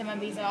read some of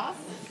these off?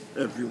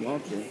 If you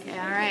want to.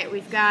 All right,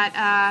 we've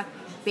got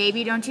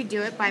Baby Don't You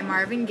Do It by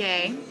Marvin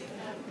Gaye.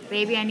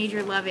 Baby I Need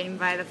Your Loving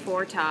by the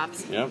Four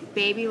Tops. Yep.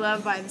 Baby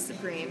Love by the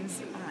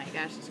Supremes. Oh my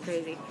gosh, it's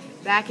crazy.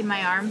 Back in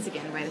My Arms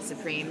Again by the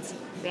Supremes.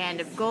 Band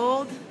of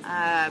Gold,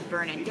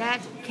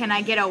 Bernadette. Can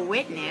I Get a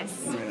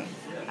Witness?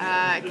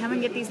 Come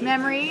and Get These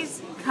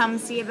Memories. Come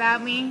See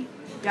About Me.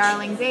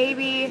 Darling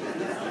Baby.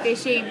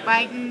 Fish Ain't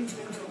Biting.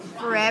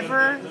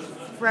 Forever.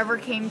 Forever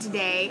Came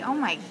Today. Oh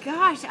my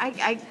gosh,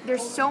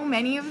 there's so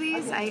many of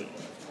these.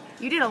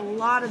 You did a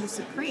lot of the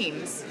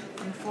Supremes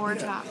on Four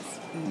Tops.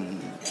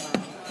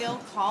 Phil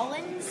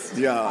Collins?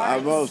 Yeah, I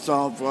wrote a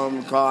song for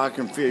him called I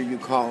Can Feel You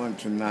Calling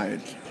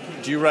Tonight.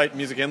 Do you write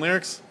music and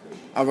lyrics?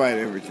 I write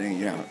everything,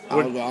 yeah.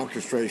 All the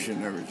orchestration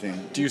and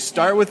everything. Do you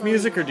start with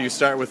music or do you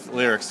start with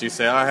lyrics? Do you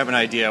say, I have an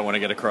idea I want to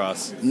get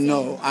across?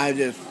 No, I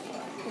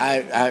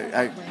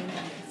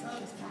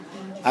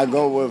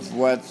go with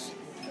what's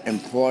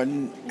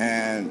important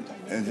and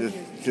just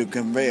to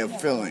convey a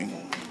feeling.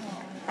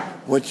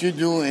 What you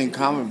do in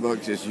comic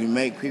books is you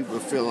make people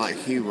feel like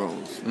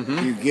heroes.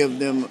 Mm-hmm. You give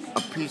them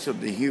a piece of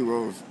the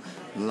hero's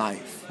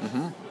life.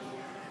 Mm-hmm.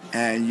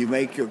 And you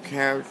make your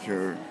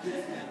character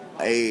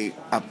a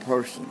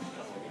person.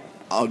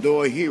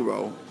 Although a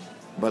hero,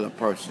 but a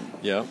person.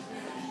 Yeah.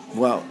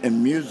 Well,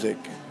 in music,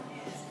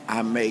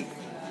 I make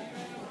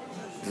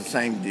the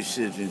same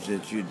decisions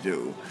that you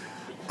do.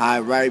 I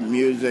write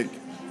music.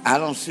 I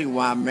don't see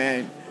why a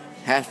man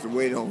has to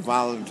wait on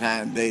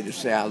Valentine's Day to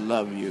say I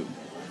love you.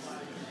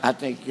 I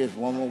think this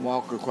woman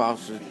walk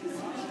across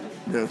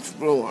the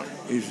floor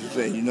used to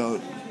say,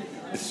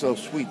 it's so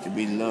sweet to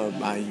be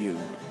loved by you.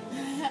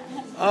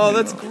 Oh,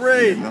 that's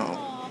great.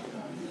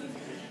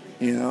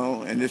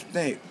 And this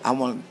thing, I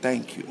want to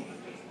thank you.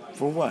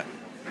 For what?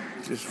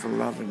 Just for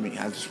loving me.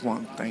 I just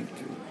want to thank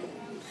you.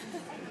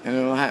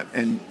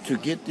 And to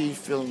get these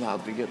feelings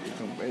out, to get to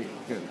convey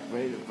the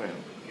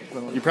feelings.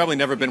 You've probably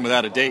never been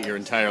without a date your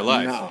entire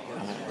life. No.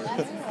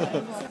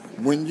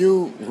 When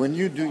you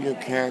do your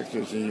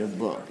characters in your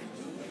book,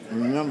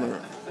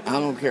 remember, I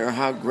don't care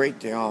how great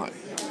they are,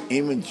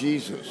 even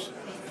Jesus,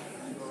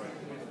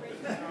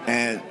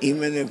 and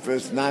even if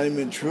it's not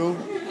even true,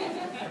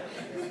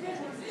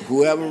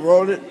 whoever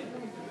wrote it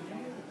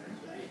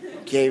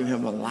gave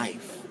him a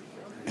life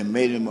and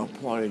made him a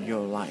part of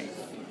your life.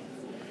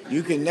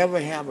 You can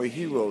never have a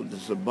hero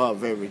that's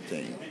above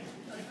everything.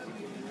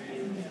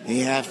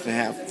 He has to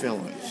have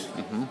feelings.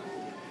 Mm-hmm.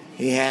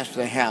 He has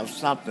to have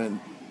something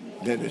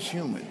that is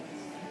human,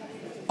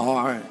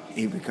 or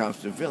he becomes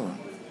the villain.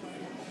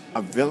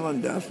 A villain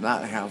does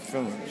not have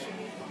feelings.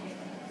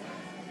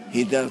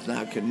 He does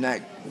not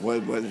connect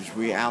with what is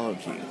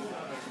reality.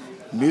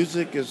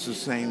 Music is the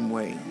same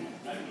way.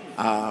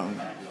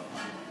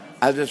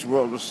 I just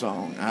wrote a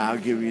song, and I'll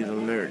give you the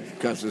lyrics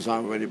because it's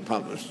already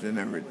published and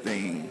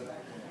everything.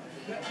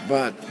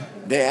 But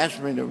they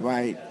asked me to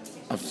write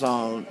a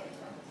song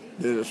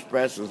that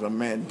expresses a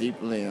man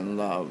deeply in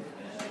love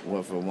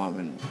with a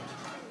woman.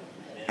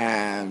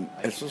 And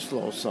it's a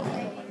slow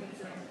song.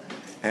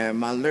 And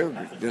my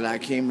lyric that I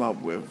came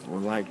up with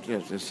was like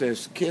this. It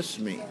says, kiss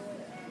me,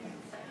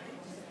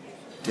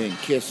 then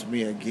kiss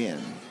me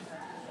again.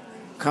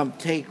 Come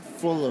take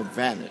full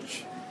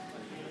advantage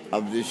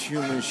of this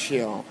human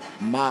shell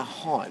my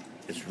heart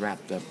is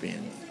wrapped up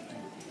in.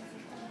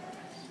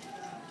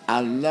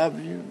 I love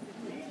you,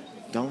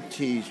 don't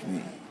tease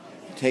me.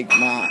 Take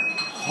my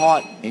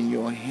heart in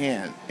your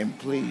hand and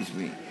please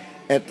me.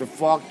 At the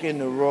fork in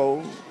the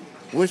road,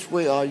 which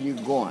way are you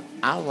going?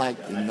 I'd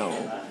like to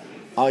know.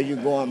 Are you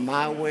going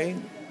my way?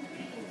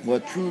 Well,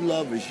 true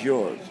love is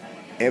yours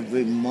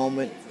every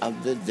moment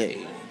of the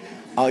day.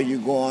 Are you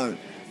going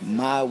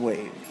my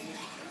way?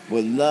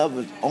 Well, love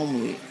is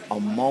only a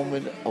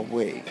moment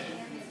away.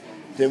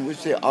 Then we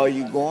say, are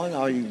you going?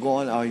 Are you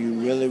going? Are you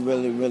really,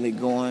 really, really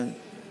going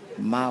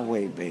my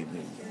way,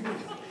 baby?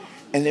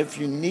 And if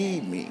you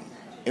need me,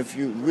 if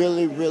you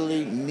really,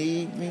 really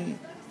need me,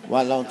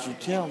 why don't you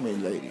tell me,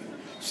 lady?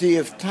 See,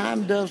 if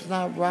time does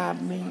not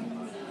rob me,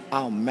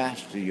 I'll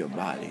master your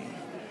body.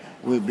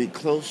 We'll be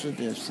closer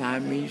than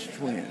Siamese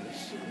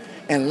twins.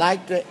 And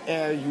like the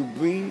air you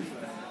breathe,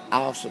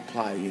 I'll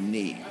supply your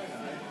need.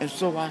 And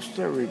so our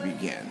story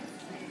began.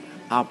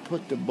 I'll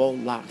put the bolt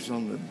locks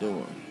on the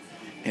door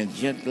and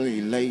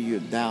gently lay you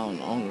down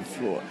on the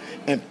floor.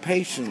 And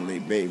patiently,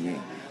 baby,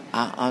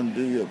 I'll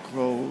undo your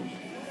clothes.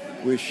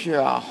 We'll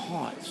share our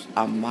hearts,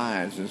 our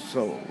minds, and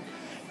souls.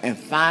 And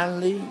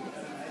finally,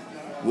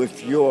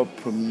 with your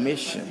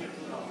permission,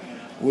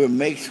 we'll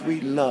make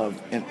sweet love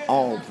in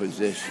all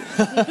positions.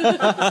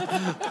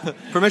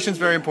 Permission's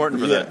very important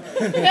for that.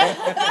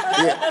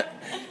 Yeah.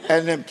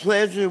 And in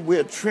pleasure,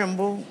 we'll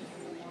tremble.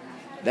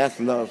 That's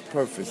love's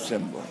perfect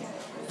symbol.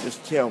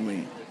 Just tell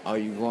me, are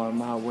you going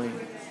my way?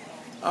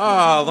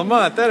 Oh,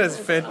 Lamont, that is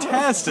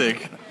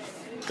fantastic.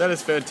 That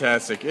is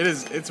fantastic.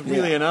 It's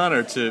really an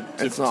honor to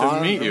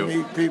meet you.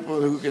 Meet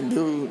people who can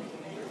do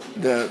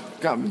the.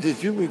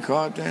 Did you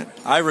record that?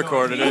 I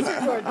recorded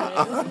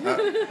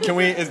it. Do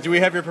we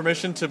have your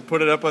permission to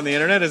put it up on the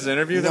internet as an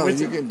interview? No,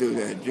 you can do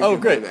that.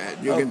 Great.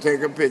 You can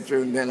take a picture,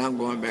 and then I'm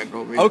going back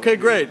over here. Okay,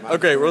 great.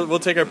 Okay, we'll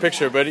take our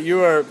picture. But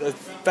you are a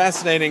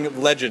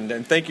fascinating legend,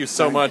 and thank you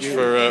so much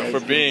for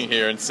being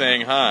here and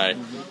saying hi.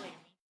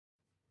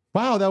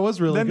 Wow, that was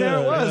really good. There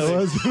it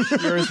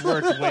was. Yours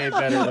works way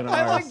better than ours.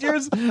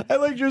 I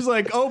liked yours.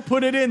 Like, oh,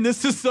 put it in.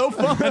 This is so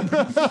fun.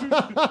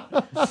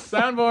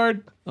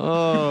 Soundboard.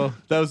 Oh,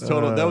 that was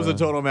total. That was a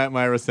total Matt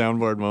Myra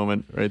soundboard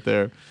moment right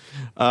there.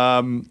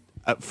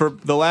 For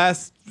the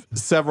last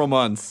several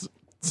months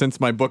since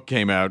my book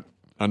came out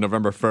on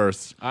November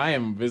 1st, I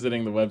am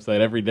visiting the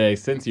website every day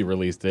since you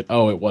released it.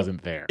 Oh, it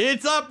wasn't there.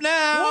 It's up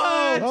now.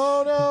 What?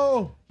 Oh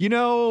no! You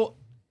know,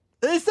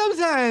 there's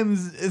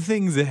sometimes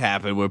things that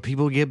happen where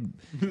people get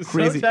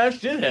crazy. Sometimes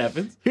shit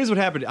happens. Here's what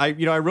happened. I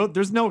wrote.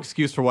 There's no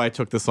excuse for why I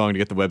took this long to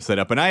get the website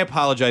up, and I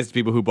apologize to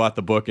people who bought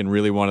the book and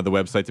really wanted the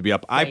website to be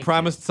up. I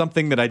promised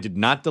something that I did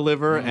not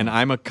deliver, and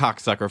I'm a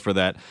cocksucker for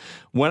that.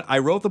 When I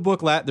wrote the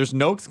book, there's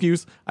no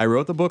excuse. I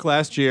wrote the book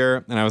last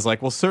year, and I was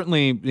like, well,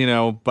 certainly,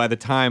 by the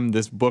time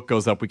this book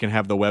goes up, we can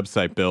have the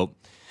website built.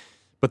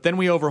 But then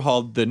we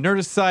overhauled the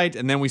Nerdist site,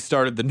 and then we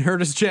started the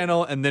Nerdist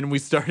channel, and then we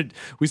started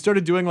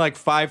doing like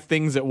 5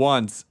 things at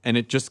once, and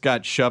it just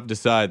got shoved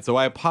aside. So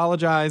I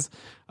apologize.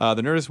 The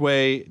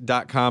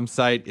nerdistway.com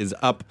site is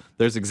up.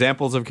 There's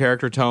examples of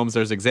character tomes.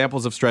 There's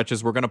examples of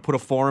stretches. We're going to put a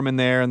forum in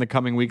there in the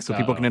coming weeks so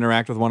people can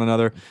interact with one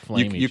another.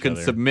 You can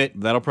submit.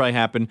 That'll probably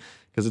happen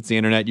because it's the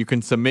internet. You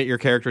can submit your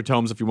character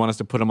tomes if you want us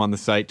to put them on the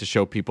site to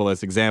show people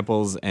as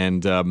examples,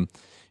 and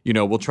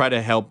we'll try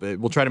to help.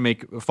 We'll try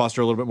to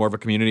foster a little bit more of a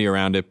community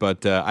around it.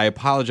 But I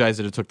apologize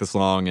that it took this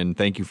long, and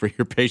thank you for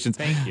your patience.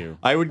 Thank you.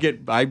 I would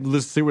get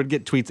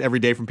tweets every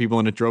day from people,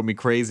 and it drove me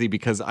crazy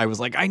because I was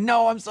like, I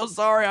know, I'm so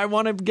sorry. I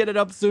want to get it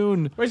up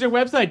soon. Where's your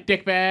website,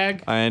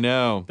 dickbag? I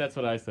know. That's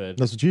what I said.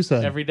 That's what you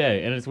said. Every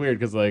day. And it's weird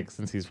because,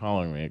 since he's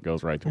following me, it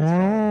goes right to his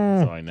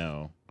phone. So I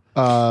know.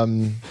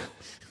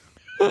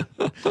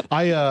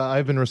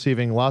 I've been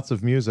receiving lots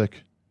of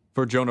music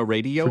For Jonah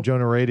Radio? for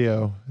Jonah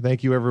Radio.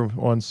 Thank you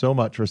everyone so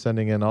much for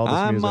sending in all this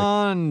I'm music.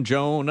 on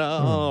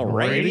Jonah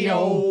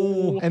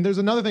Radio. And there's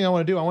another thing I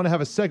want to do. I want to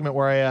have a segment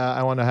where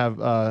I want to have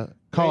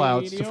call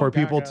outs Radio for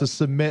people Gaga. to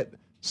submit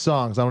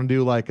songs. I want to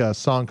do like a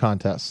song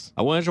contest.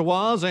 I wish I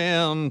was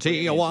in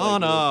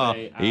Tijuana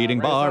Say, eating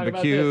we're gonna talk about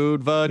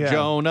barbecued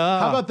vagina.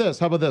 How about this?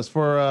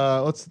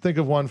 For let's think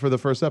of one for the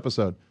first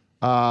episode.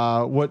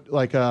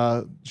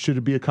 Should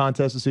it be a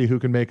contest to see who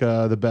can make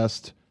the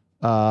best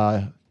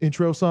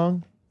intro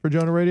song for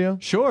Jonah Radio?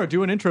 Sure,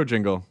 do an intro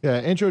jingle. Yeah,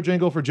 intro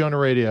jingle for Jonah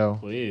Radio.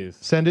 Please.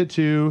 Send it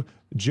to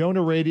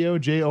Jonah Radio,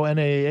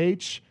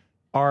 JONAHRAYDIO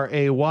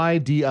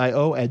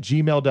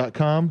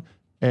 @gmail.com,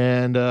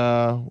 and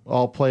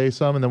I'll play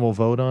some, and then we'll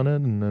vote on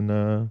it, and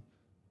then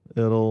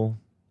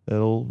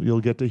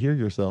you'll get to hear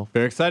yourself.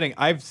 Very exciting.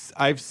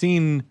 I've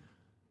seen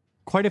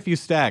quite a few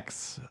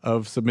stacks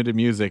of submitted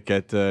music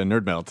at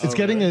Nerd Melt.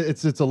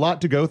 It's it's a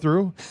lot to go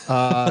through.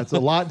 It's a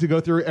lot to go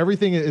through.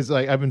 Everything is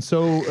like I've been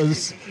so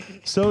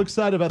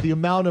excited about the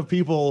amount of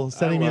people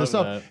sending me love this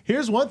stuff. that.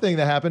 Here's one thing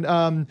that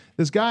happened.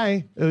 This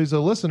guy who's a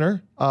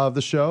listener of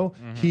the show.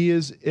 He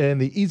is in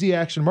the Easy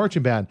Action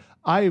Marching Band.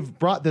 I've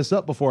brought this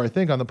up before, I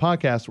think, on the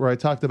podcast where I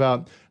talked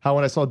about how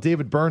when I saw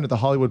David Byrne at the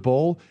Hollywood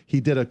Bowl,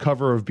 he did a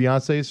cover of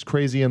Beyonce's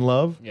Crazy in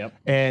Love. Yep.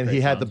 And Great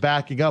he had song. the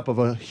backing up of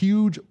a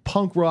huge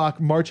punk rock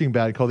marching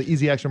band called the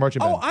Easy Action Marching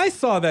Band. Oh, I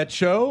saw that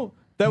show.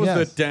 That was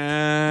Yes. the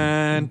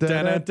dun, dun,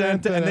 dun, dun,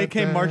 dun, and they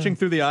came marching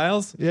through the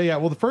aisles. Yeah.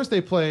 Well, the first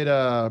they played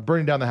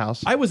Burning Down the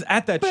House. I was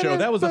at that show.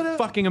 That was a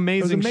fucking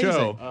amazing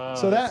show.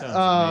 So that sounds amazing.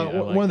 I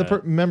like one of the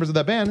that. members of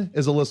that band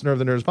is a listener of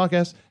the Nerds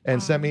podcast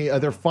and sent me.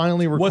 They're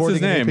finally recording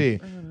his an name?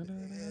 EP.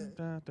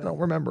 I don't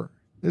remember.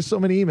 There's so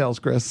many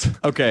emails, Chris.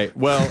 Okay,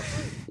 well,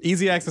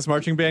 Easy Access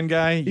Marching Band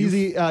guy.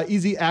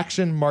 Easy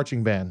Action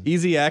Marching Band.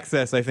 Easy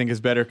Access, I think, is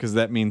better because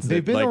that means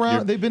They've that, been like, around.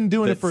 you're- They've been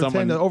doing that it for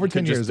someone over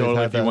 10 could years. Just they've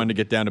totally, had if you that. wanted to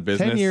get down to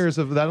business. 10 years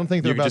of. I don't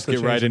think they're You could about just to get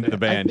change right it. into the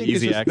band. I think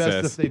Easy it's just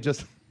Access. best if they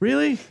just.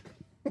 Really?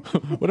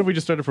 What if we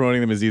just started promoting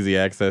them as Easy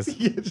Access?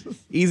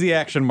 Easy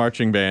Action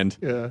Marching Band.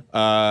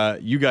 Yeah.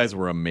 You guys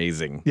were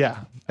amazing.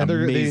 Yeah, and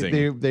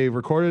Amazing. they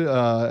recorded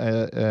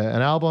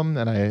an album,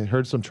 and I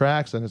heard some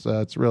tracks, and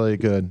it's really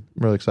good.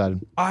 I'm really excited.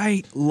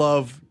 I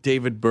love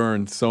David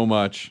Byrne so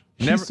much.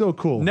 He's so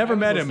cool. Never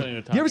met him.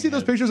 Listening to You ever see Talking those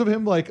Heads. pictures of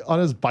him like on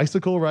his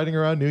bicycle riding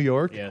around New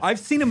York? Yes. I've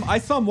seen him. I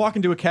saw him walk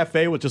into a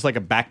cafe with just like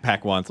a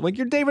backpack once. I'm like,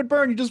 you're David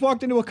Byrne. You just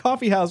walked into a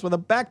coffee house with a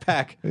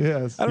backpack.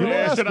 Yes. I don't know.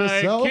 Where ask should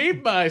yourself- I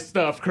keep my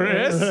stuff,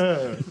 Chris? You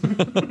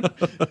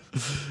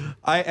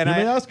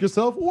may ask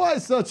yourself, why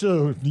such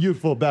a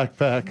youthful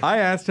backpack? I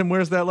asked him,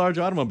 where's that large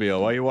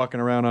automobile? Why are you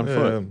walking around on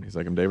foot? He's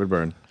like, I'm David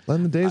Byrne.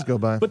 Letting the days go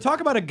by. But talk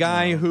about a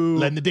guy who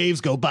Letting the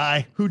days go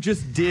by. who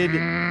just did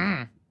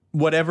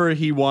whatever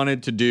he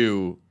wanted to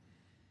do.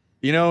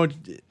 You know,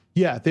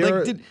 Yeah, like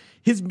did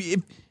his.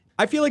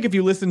 I feel like if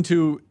you listen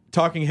to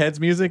Talking Heads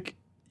music,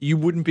 you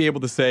wouldn't be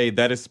able to say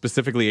that is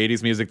specifically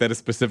 80s music, that is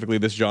specifically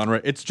this genre.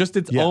 It's just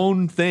its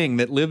own thing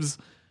that lives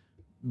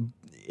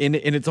in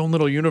its own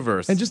little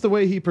universe. And just the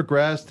way he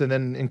progressed and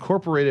then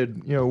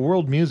incorporated,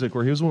 world music,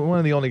 where he was one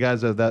of the only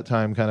guys at that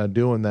time kind of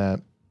doing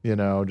that,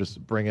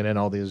 just bringing in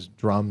all these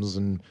drums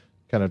and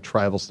kind of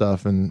tribal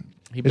stuff. And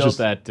he built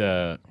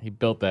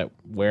that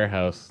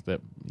warehouse that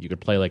you could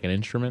play like an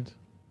instrument.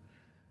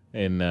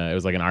 And it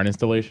was like an art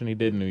installation he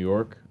did in New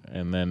York.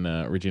 And then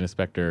Regina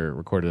Spektor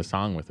recorded a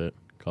song with it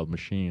called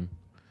Machine.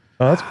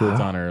 Oh, that's cool. It's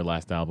on her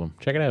last album.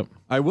 Check it out.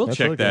 I will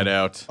check really that cool.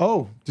 out.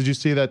 Oh, did you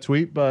see that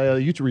tweet by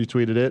you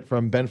retweeted it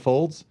from Ben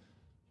Folds,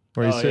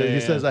 where he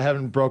says, "I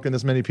haven't broken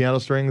this many piano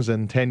strings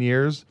in 10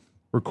 years."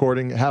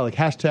 Recording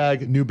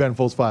hashtag new Ben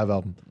Folds 5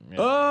 album.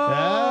 Yeah.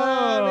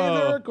 I mean,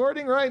 they're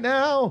recording right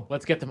now.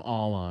 Let's get them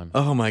all on.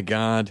 Oh my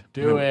God.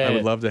 Do it. I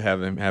would love to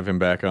have him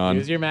back on.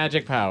 Use your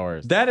magic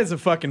powers. That is a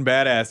fucking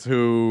badass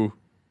who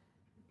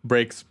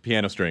breaks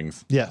piano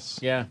strings. Yes.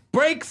 Yeah.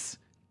 Breaks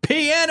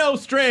piano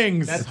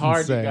strings. That's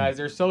hard, insane. you guys.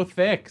 They're so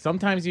thick.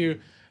 Sometimes you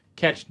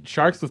catch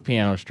sharks with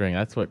piano string.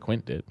 That's what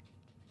Quint did.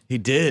 He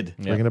did.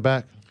 Yeah. Bringing it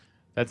back.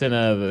 That's in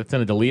a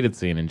deleted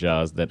scene in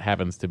Jaws that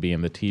happens to be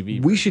in the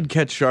TV. We should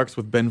catch sharks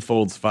with Ben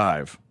Folds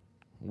 5.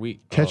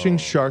 Catching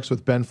Sharks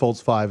with Ben Folds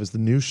 5 is the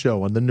new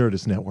show on the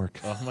Nerdist Network.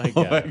 Oh my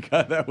Oh god. my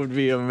God, that would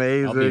be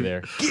amazing. I'll be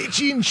there.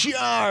 Catching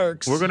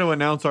Sharks. We're going to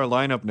announce our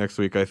lineup next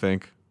week, I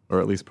think,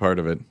 or at least part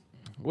of it.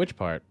 Which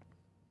part?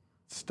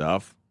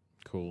 Stuff,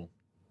 Cool.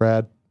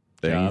 Brad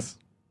things.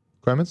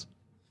 Clemens.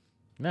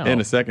 No. In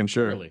a second,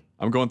 sure. Really?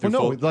 I'm going through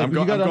Well, no, full.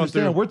 you got to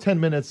understand, we're 10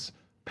 minutes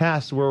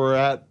past where we're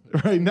at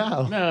right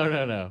now,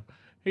 No.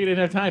 He didn't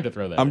have time to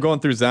throw that. I'm in. going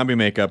through zombie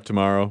makeup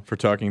tomorrow for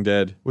Talking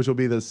Dead. which will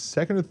be the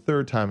second or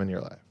third time in your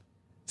life.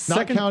 Not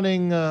Second-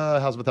 counting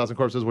House of a Thousand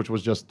Corpses, which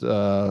was just you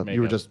were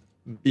Makeup. just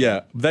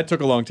Yeah, that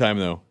took a long time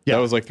though. Yeah.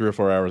 That was like 3 or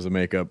 4 hours of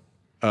makeup.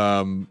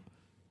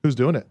 who's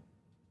doing it?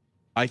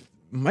 I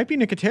might be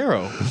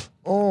Nicotero.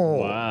 Oh,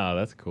 Wow,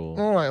 that's cool.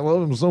 oh, I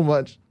love him so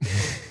much.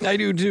 I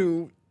do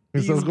too.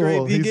 He's so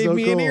cool. He He's gave so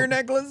me an cool. ear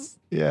necklace.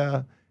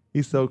 Yeah,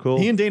 he's so cool.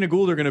 He and Dana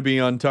Gould are going to be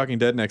on Talking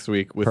Dead next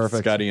week with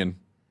Perfect. Scott Ian.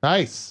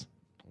 Nice.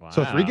 Wow.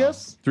 So 3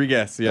 guests? 3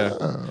 guests, yeah.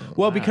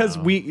 Well, because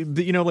we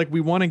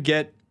want to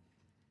get.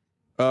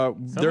 There are a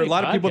many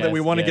lot of people that we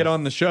podcast want to get guests.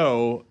 on the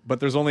show, but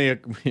there's only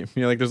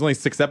there's only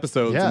 6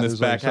 episodes Yeah, in this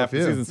there's only back half of the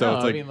so few. season, so No,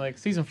 it's like, I mean, like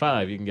season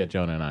 5, you can get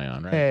Jonah and I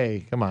on, right?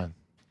 Hey, come on.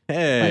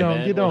 hey, You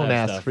man, don't, we'll have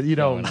ask stuff for. You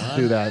don't going on.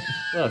 do that.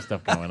 We'll have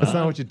stuff going on. That's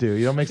not what you do.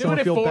 You don't make Doing someone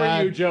it feel for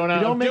bad. you, Jonah.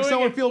 You don't I'm make doing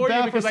someone it feel for you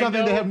bad for because I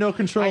something they know- have no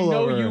control I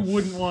know over. you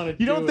wouldn't want to.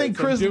 You don't think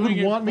so I'm Chris doing would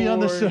it want me on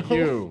the for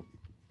show?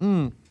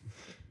 You.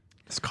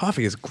 this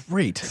coffee is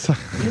great.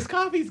 His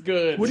coffee's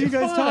good. What are you It's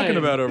guys talking fine.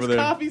 about over His there?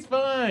 Coffee's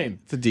fine.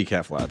 It's a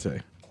decaf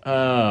latte.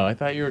 Oh, I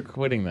thought you were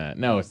quitting that.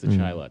 No, it's the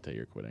chai latte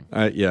you're quitting.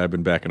 Yeah, I've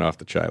been backing off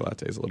the chai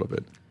lattes a little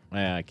bit.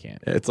 I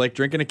can't. It's like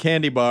drinking a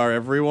candy bar,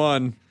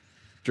 everyone.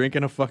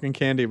 Drinking a fucking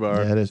candy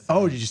bar. Yeah, it is.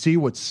 Oh, did you see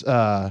what's?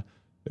 I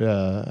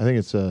think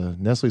it's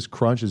Nestle's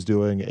Crunch is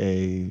doing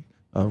a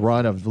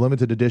run of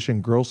limited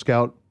edition Girl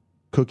Scout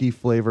cookie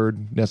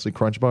flavored Nestle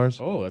Crunch bars.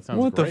 Oh, that sounds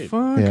What great. the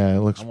fuck? Yeah,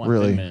 it looks I want Thin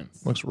really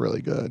Mints.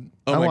 good.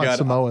 Oh I my want God.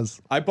 Samoas.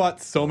 I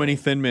bought so many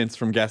Thin Mints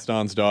from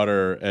Gaston's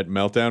daughter at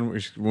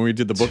Meltdown. When we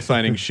did the book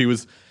signing, she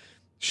was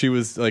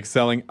like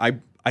selling.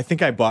 I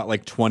think I bought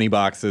like 20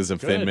 boxes of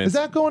Thin Good. Mints.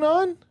 Is that going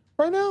on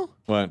right now?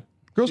 What?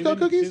 Girl She Scout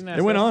didn't- she cookies? didn't ask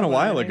It went us on a about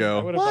while anything. ago.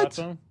 I would have What? bought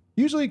some.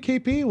 Usually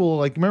KP will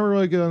like remember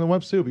like on the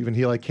Web Soup. Even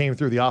he like came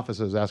through the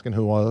offices asking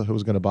who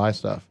was going to buy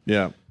stuff.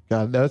 Yeah.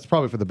 God, that's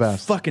probably for the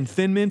best. Fucking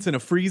Thin Mints in a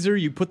freezer.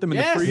 You put them in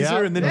Yes. the freezer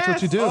Yeah, and then that's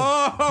what you do.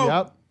 Oh,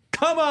 Yep.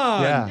 come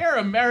on. Yeah. You're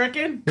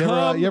American.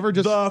 You ever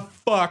just the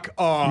fuck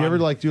on? you ever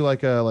like do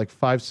like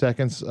 5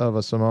 seconds of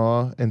a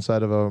Samoa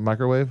inside of a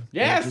microwave?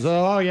 Yes. Just,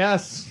 oh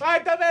yes.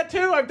 I've done that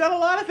too. I've done a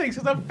lot of things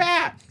because I'm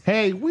fat.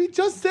 Hey, we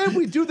just said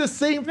we do the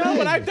same thing. No,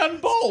 but I've done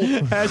both.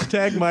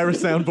 Hashtag Myra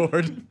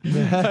Soundboard.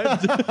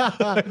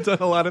 I've done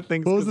a lot of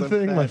things. What was 'cause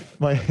the I'm thing? fat.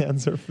 My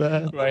hands are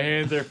fat. My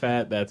hands are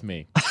fat. That's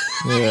me.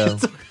 Yeah.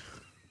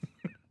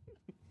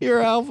 Your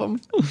album.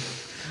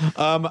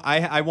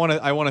 I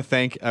want to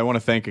thank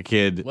a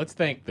kid. Let's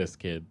thank this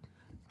kid.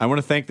 I want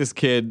to thank this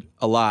kid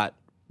a lot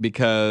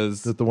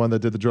because Is it the one that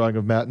did the drawing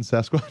of Matt and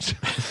Sasquatch?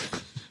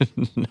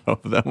 no,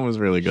 that one was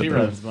really good. She though.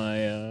 runs my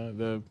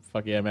the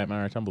fuck yeah Matt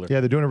Meyer Tumblr. Yeah,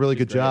 they're doing a really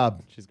She's good great.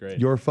 job. She's great.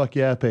 Your fuck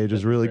yeah page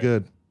is really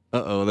great. good.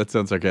 Uh-oh, that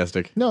sounds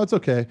sarcastic. No, it's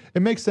okay.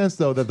 It makes sense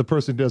though that the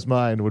person who does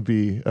mine would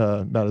be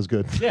not as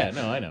good. Yeah,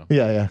 no, I know.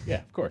 Yeah. Yeah,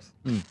 of course.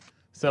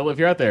 So if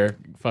you're out there,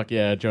 fuck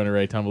yeah, Jonah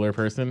Ray Tumblr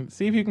person,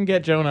 see if you can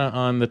get Jonah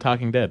on The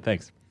Talking Dead.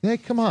 Thanks. Hey,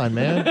 come on,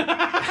 man.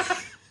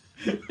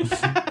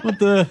 What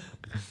the?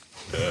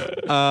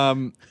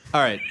 All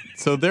right.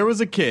 So there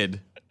was a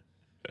kid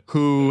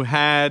who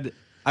had.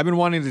 I've been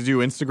wanting to do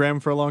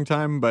Instagram for a long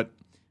time, but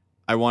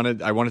I wanted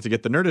to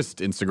get the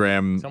Nerdist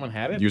Instagram. Someone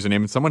had it? Username,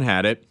 and someone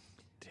had it.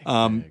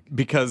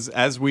 Because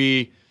as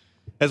we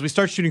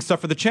start shooting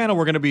stuff for the channel,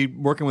 we're going to be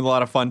working with a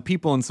lot of fun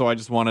people, and so I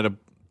just wanted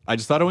I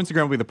just thought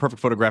Instagram would be the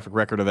perfect photographic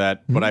record of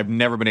that, but I've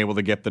never been able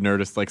to get the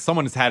Nerdist. Like,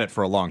 someone has had it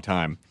for a long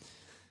time.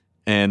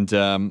 And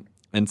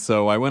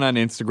so I went on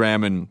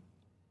Instagram and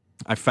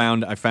I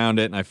found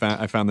it, and I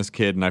found this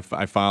kid, and I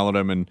followed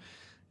him,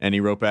 and he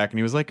wrote back, and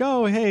he was like,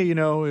 oh, hey, you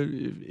know,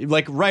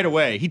 like right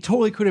away. He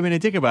totally could have been a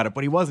dick about it,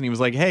 but he wasn't. He was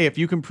like, hey, if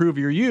you can prove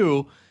you're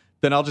you,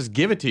 then I'll just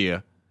give it to you.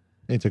 And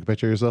you took a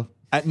picture of yourself?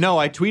 No,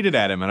 I tweeted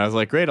at him, and I was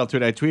like, great, I'll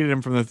tweet. I tweeted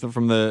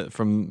him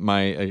from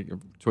my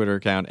Twitter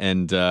account,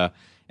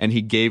 and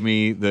he gave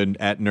me the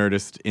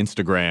 @Nerdist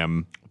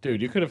Instagram.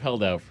 Dude, you could have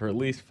held out for at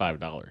least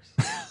 $5.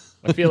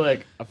 I feel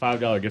like a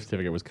 $5 gift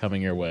certificate was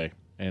coming your way,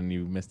 and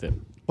you missed it.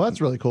 Well,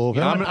 that's really cool.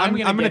 I'm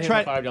gonna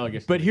try. A $5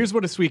 gift but here's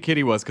what a sweet kid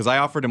he was, because I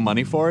offered him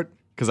money for it,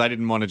 because I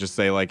didn't want to just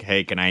say like,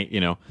 hey, can I,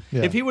 Yeah.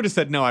 If he would have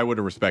said no, I would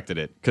have respected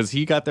it, because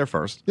he got there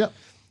first. Yep.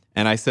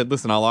 And I said,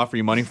 listen, I'll offer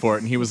you money for it.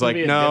 And he was like,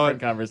 Maybe a no.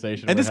 different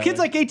conversation And we're this kid's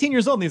having. like 18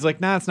 years old. And he's like,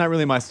 nah, it's not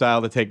really my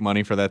style to take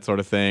money for that sort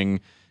of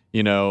thing.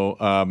 He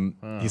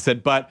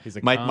said, but He's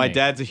a my commie.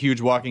 dad's a huge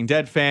Walking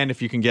Dead fan.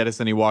 If you can get us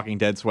any Walking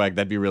Dead swag,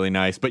 that'd be really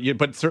nice. But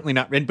certainly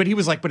not. But he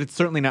was like, but it's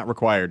certainly not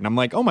required. And I'm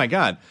like, oh my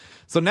God.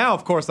 So now,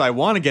 of course, I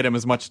want to get him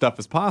as much stuff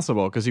as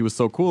possible because he was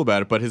so cool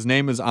about it. But his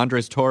name is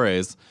Andres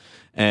Torres,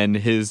 and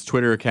his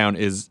Twitter account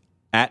is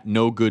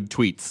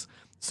 @NoGoodTweets.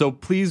 So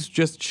please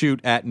just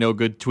shoot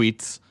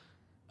 @NoGoodTweets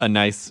a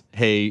nice,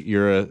 hey,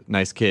 you're a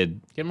nice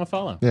kid. Give him a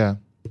follow. Yeah.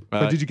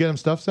 But did you get him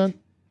stuff sent?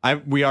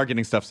 We are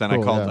getting stuff sent.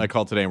 Cool, I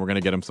called today, and we're going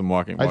to get him some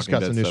Walking I just got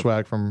Dead some new stuff.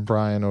 swag from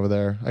Brian over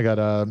there. I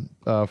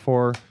got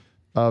 4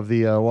 of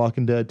the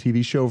Walking Dead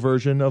TV show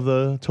version of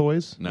the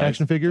toys, Nice.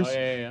 action figures. Oh,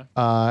 yeah.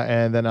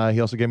 And then he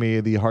also gave me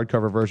the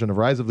hardcover version of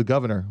Rise of the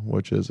Governor,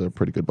 which is a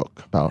pretty good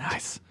book about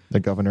the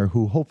governor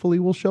who hopefully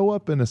will show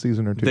up in a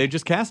season or two. They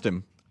just cast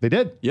him. They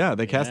did. Yeah,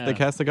 they cast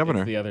the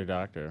governor. It's the other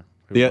doctor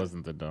who Yeah.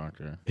 wasn't the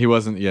doctor. He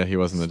wasn't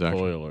the doctor.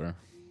 Spoiler.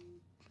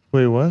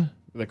 Wait, what?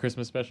 The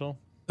Christmas special?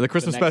 The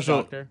Christmas The next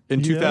special Doctor? in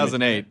Yeah.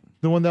 2008.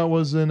 The one that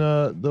was in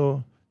that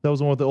was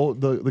the one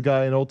with the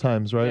guy in Old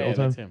Times, right? Yeah, Old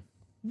that's Times. him.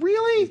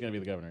 Really? He's going to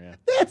be the governor, yeah.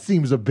 That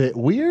seems a bit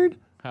weird.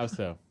 How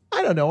so?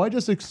 I don't know. I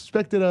just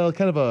expected a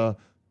kind of a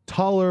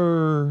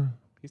taller.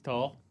 He's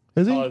tall.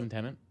 Is he? Taller than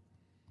Tennant.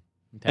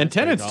 And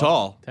Tennant's pretty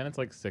tall. Tennant's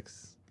like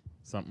 6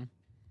 something.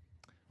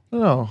 I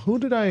don't know. Who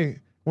did I?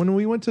 When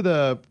we went to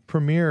the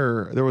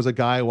premiere, there was a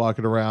guy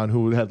walking around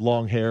who had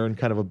long hair and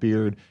kind of a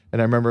beard,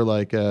 and I remember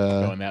like.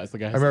 Oh, and that was the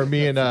guy. I remember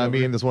me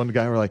and this one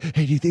guy were like,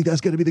 "Hey, do you think that's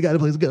gonna be the guy that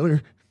plays the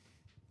governor?"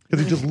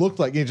 Because he just looked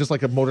like he's just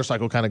like a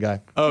motorcycle kind of guy.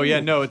 Oh yeah,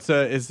 no, it's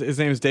his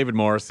name is David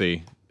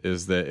Morrissey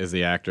is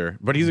the actor,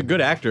 but he's a good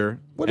actor.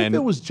 What if it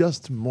was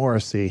just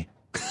Morrissey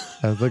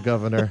as the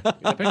governor?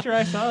 The picture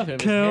I saw of him.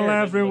 Kill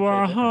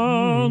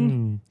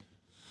everyone.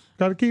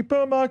 Gotta keep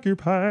him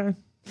occupied.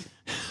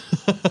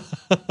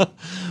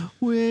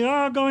 We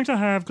are going to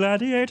have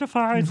gladiator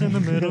fights in the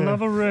middle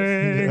of a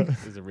ring.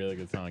 This is a really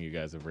good song you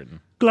guys have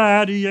written.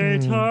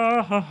 Gladiator,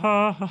 ha ha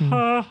ha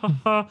ha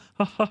ha ha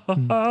ha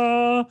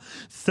ha.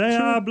 Se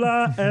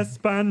habla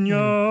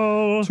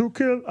español. To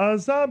kill a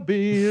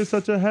zombie is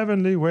such a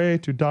heavenly way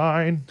to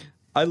dine.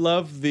 I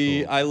love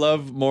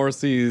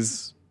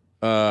Morrissey's.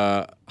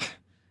 I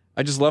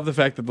just love the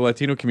fact that the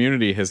Latino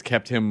community has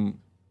kept him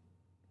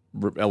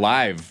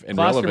alive and Klosterman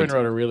relevant.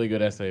 wrote a really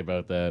good essay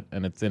about that,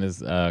 and it's in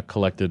his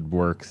collected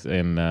works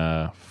in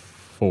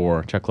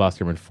 4. Chuck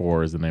Klosterman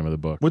 4 is the name of the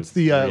book. What's It's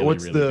the really,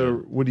 what's really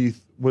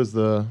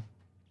the good.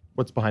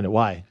 what's behind it?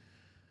 Why?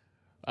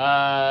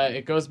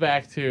 It goes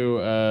back to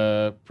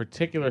a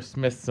particular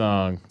Smith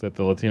song that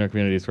the Latino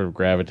community sort of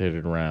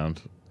gravitated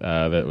around.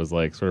 That was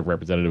like sort of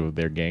representative of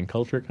their gang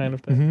culture kind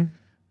of thing,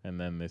 Mm-hmm. and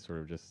then they sort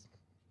of just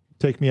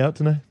Take me out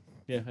tonight.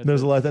 yeah.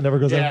 There's a light that never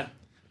goes yeah.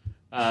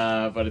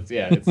 out. But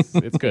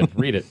it's good.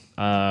 Read it.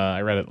 I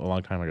read it a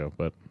long time ago,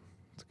 but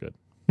it's good.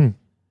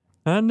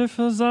 And if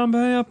a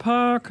zombie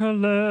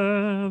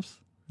apocalypse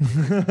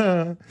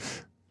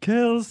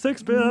kills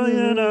 6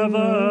 billion of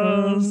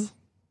us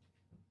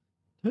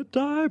to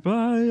die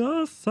by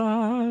your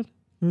side.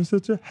 It's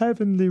such a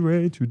heavenly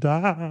way to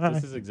die.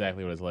 This is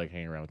exactly what it's like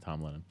hanging around with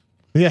Tom Lennon.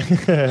 Yeah.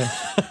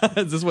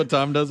 Is this what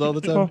Tom does all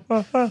the time?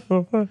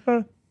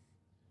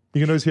 You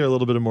can always hear a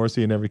little bit of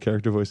Morrissey in every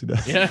character voice he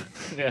does. Yeah,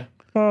 yeah.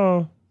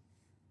 Oh.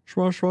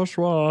 Schwa, schwa,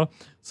 schwa.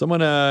 Someone,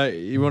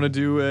 you want to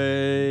do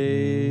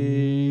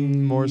a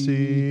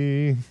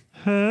Morrissey.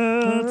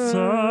 It's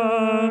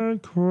a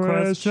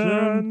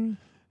question.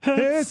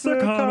 It's a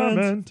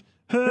comment.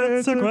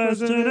 It's a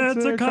question.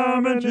 It's a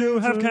comment. You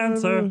have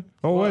cancer.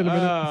 Oh, wait a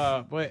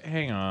minute. Wait,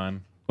 hang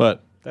on.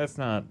 What? That's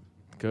not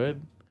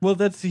good. Well,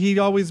 he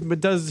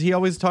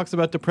always talks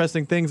about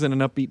depressing things in an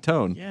upbeat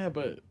tone. Yeah,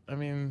 but I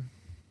mean,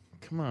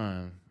 come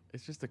on.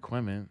 It's just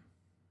equipment.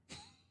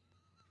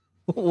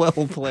 Well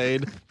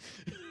played.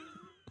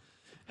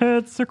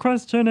 It's a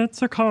question,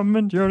 it's a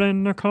comment, you're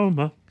in a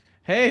coma.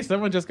 Hey,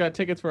 someone just got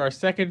tickets for our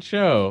second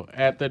show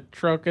at the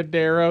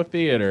Trocadero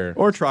Theater.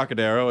 Or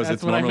Trocadero, as That's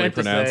it's what I normally meant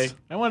to pronounced. say.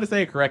 I want to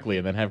say it correctly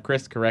and then have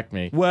Chris correct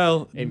me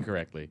Well,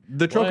 incorrectly.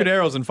 the What?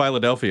 Trocadero's in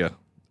Philadelphia.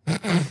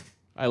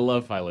 I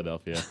love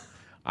Philadelphia.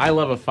 I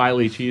love a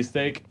Philly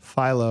cheesesteak.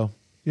 Philo.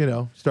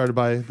 started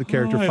by the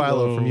character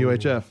Philo from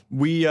UHF.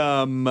 We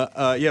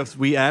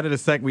we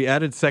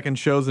added second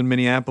shows in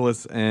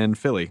Minneapolis and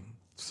Philly.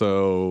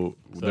 So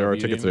there are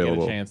if you tickets didn't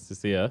available. Get a chance to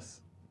see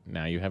us.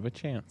 Now you have a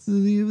chance. So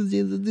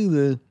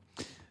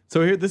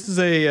here, this is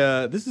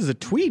a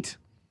tweet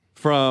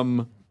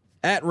from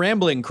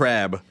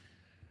 @RamblingCrab.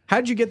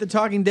 How'd you get the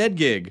Talking Dead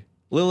gig?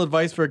 Little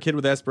advice for a kid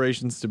with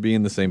aspirations to be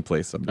in the same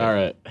place someday. All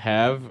right,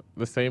 have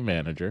the same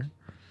manager,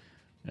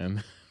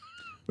 and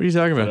What are you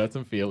talking put about? out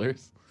some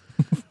feelers.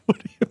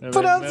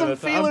 Put out some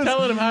feelers. I'm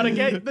telling him how to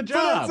get the job.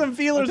 Put out some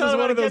feelers is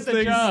one of those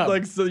things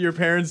like so your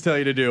parents tell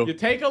you to do. You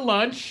take a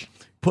lunch.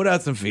 Put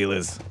out some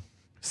feelers.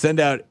 Send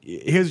out.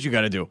 Here's what you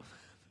got to do.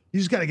 You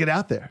just got to get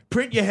out there.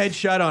 Print your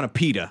headshot on a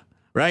pita,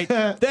 right?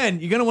 Then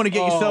you're gonna want to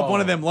get yourself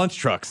one of them lunch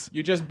trucks.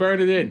 You just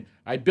burn it in.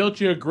 I built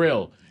you a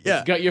grill. Yeah.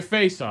 It's got your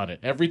face on it.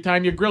 Every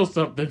time you grill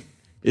something.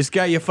 It's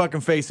got your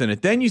fucking face in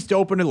it. Then you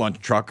open a lunch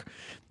truck.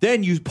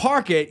 Then you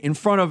park it in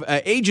front of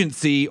an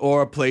agency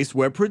or a place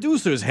where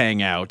producers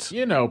hang out.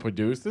 You know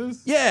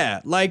producers.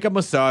 Yeah, like a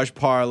massage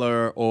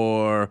parlor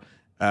or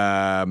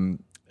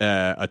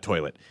a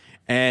toilet.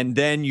 And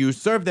then you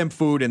serve them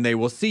food and they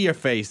will see your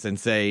face and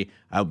say,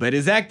 I'll bet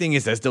his acting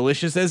is as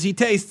delicious as he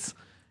tastes.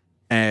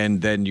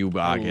 And then you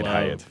get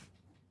hired.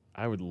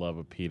 I would love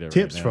a pita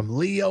Tips right now. from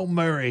Leo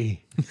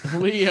Murray.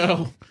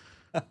 Leo.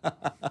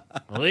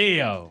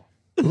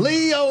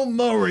 Leo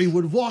Murray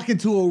would walk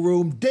into a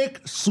room,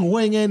 dick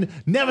swinging.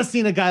 Never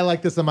seen a guy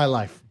like this in my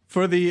life.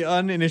 For the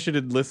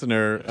uninitiated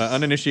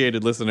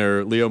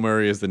listener, Leo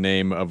Murray is the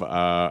name of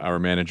our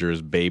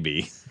manager's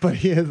baby. But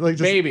he is like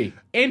just Baby.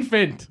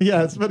 Infant.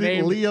 Yeah, it's funny.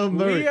 Named Leo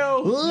Murray.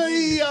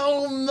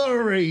 Leo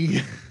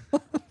Murray.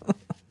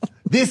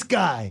 This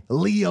guy,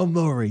 Leo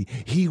Murray,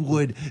 he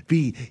would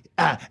be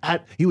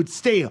he would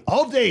stay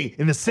all day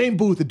in the same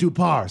booth at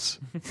Dupar's.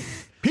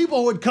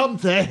 People would come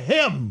to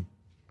him.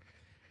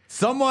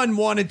 Someone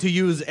wanted to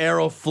use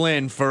Errol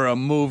Flynn for a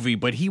movie,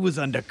 but he was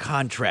under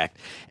contract.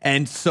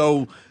 And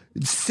so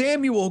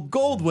Samuel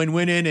Goldwyn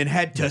went in and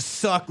had to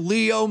suck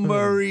Leo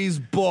Murray's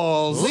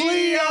balls.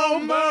 Leo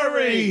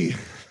Murray.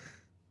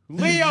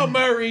 Leo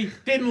Murray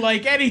didn't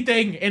like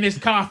anything in his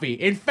coffee.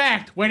 In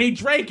fact, when he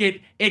drank it,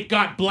 it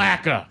got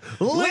blacker.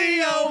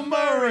 Leo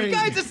Murray.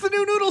 Guys, it's the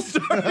new Noodle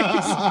Stories.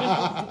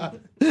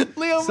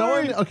 Leo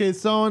Murray.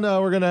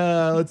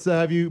 Let's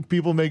have you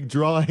people make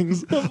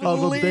drawings of a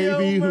Leo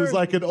baby Murray. who's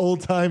like an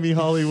old-timey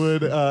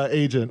Hollywood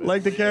agent.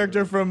 Like the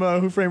character from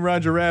Who Framed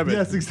Roger Rabbit.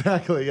 Yes,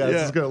 exactly. Yeah,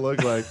 this is going to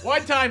look like.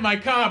 One time my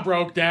car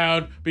broke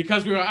down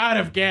because we were out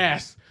of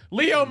gas.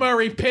 Leo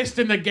Murray pissed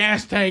in the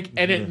gas tank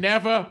and it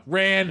never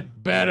ran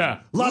better.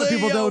 A lot of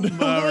people don't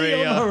know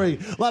Leo Murray.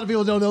 A lot of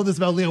people don't know this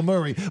about Leo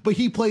Murray, but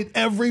he played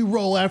every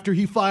role after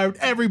he fired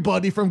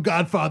everybody from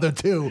Godfather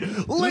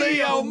 2.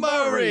 Leo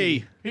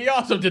Murray. He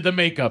also did the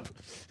makeup.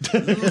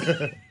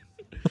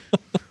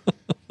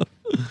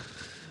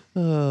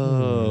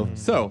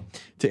 So,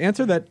 to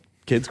answer that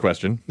kid's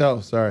question, No,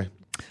 sorry.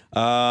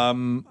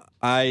 the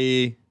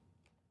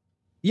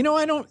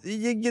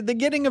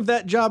getting of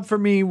that job for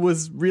me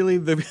was really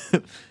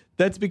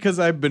that's because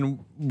I've been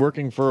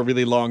working for a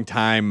really long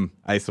time,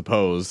 I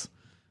suppose.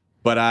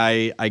 But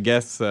I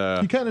guess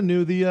You kind of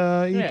knew the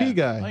EP All you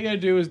guy. gotta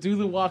do is do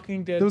the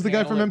Walking Dead. That was the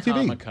guy panel from at MTV.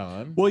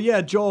 Comic-Con. well, yeah,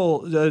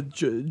 Joel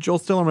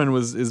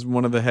Stillerman is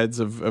one of the heads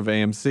of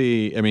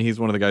AMC. I mean, he's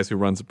one of the guys who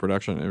runs the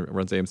production,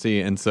 runs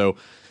AMC, and so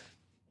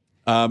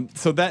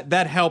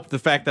that helped the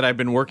fact that I've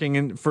been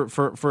working for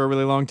a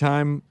really long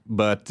time.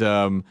 But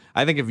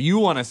I think if you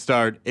want to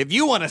start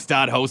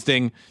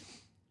hosting,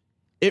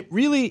 it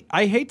really,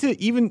 I hate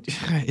to even,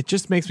 it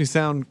just makes me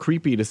sound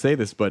creepy to say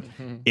this, but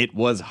it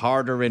was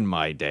harder in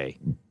my day.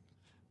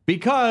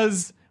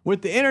 Because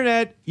with the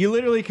internet, you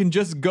literally can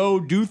just go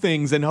do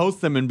things and host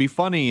them and be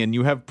funny, and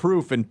you have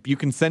proof, and you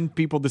can send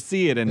people to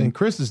see it. In And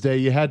Chris's day,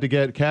 you had to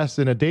get cast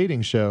in a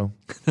dating show.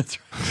 that's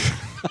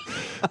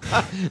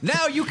right.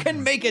 Now you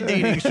can make a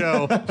dating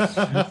show.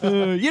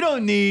 You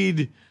don't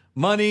need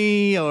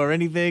money or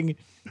anything.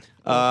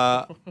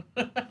 But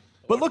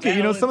look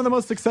at, some of the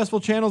most successful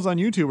channels on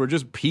YouTube are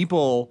just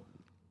people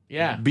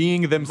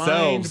being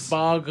themselves.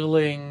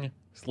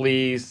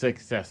 Mind-bogglingly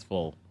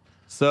successful.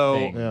 So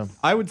things.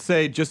 I would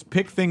say just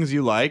pick things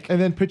you like. And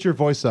then pitch your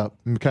voice up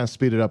and kind of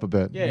speed it up a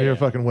bit. Yeah, You're yeah. a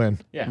fucking win.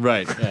 Yeah.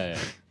 Right. Yeah.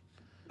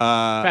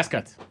 Fast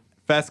cuts.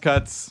 Fast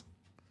cuts,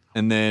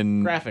 and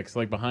then Graphics,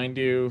 like behind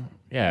you.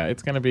 Yeah,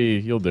 it's gonna be.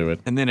 You'll do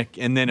it. and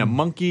then a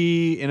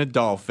monkey in a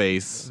doll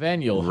face.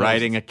 Then you'll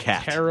riding host a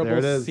cat Terrible There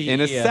it is. CES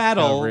in a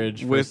saddle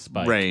coverage for with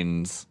Spike.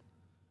 brains.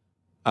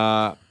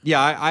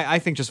 I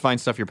think just find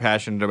stuff you're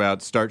passionate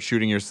about. Start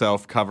shooting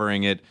yourself,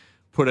 covering it,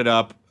 put it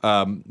up.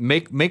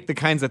 Make the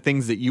kinds of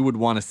things that you would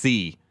want to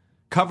see.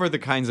 Cover the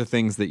kinds of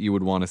things that you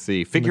would want to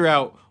see. Figure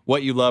out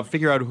what you love.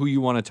 Figure out who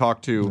you want to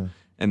talk to,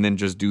 and then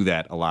just do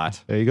that a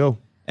lot. There you go.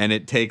 And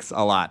it takes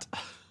a lot.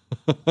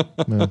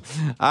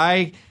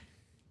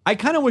 I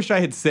kind of wish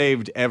I had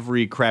saved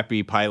every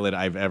crappy pilot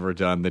I've ever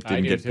done that I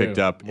didn't do get picked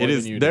too. up. More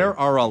than you There do.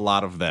 are a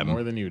lot of them.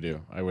 More than you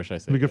do. I wish I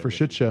said. Be good for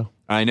shit show.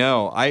 I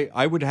know.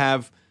 I would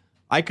have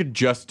I could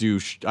just do.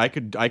 I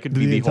could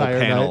be The the whole entire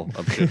panel night.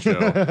 of shit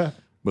show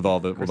with all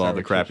the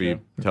Hardwick crappy shit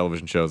show.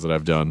 television shows that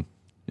I've done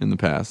in the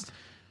past.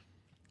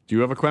 Do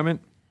you have a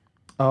comment?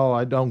 Oh,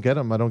 I don't get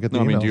them. I don't get the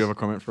No, I emails. mean, do you have a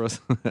comment for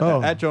us?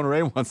 Oh. At Jonah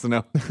Ray wants to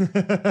know.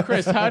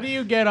 Chris, how do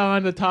you get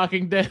on the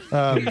Talking Dead?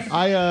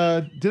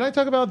 Did I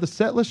talk about the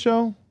Setlist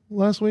show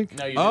last week?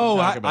 No, you didn't Oh,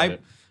 talk about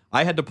it.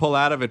 I had to pull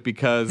out of it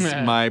because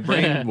my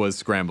brain was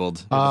scrambled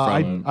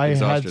from I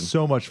exhaustion. had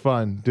so much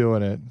fun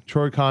doing it.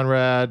 Troy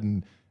Conrad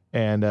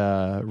and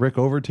Rick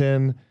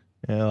Overton,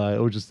 and it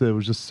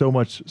was just so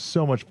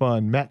much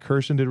fun. Matt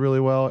Kirshen did really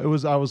well.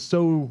 I was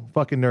so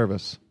fucking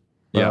nervous.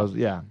 But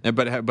Yeah.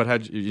 But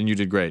and you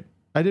did great.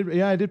 I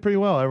did pretty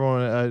well.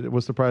 Everyone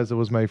was surprised it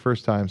was my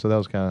first time, so that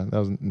was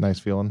a nice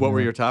feeling. What were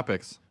your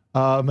topics?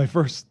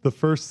 The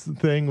first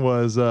thing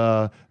was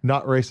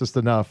not racist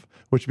enough,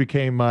 which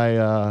became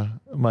my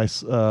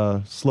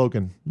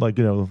slogan. Like,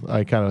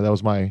 that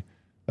was my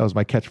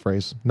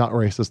catchphrase. Not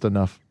racist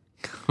enough.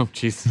 Oh,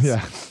 Jesus.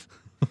 Yeah.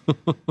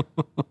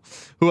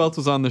 Who else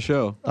was on the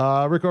show?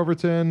 Rick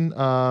Overton.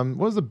 What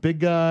was the big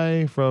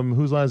guy from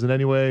Whose Line Is It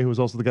Anyway? Who was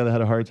also the guy that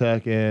had a heart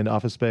attack in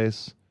Office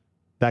Space?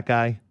 That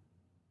guy.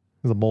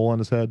 There's a mole on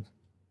his head.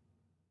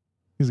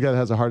 He's the guy that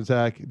has a heart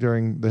attack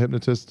during the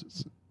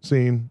hypnotist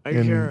scene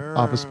in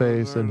Office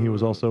Space, and he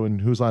was also in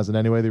Whose Line Is It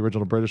Anyway, the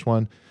original British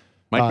one.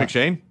 Mike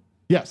McShane?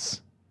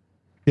 Yes.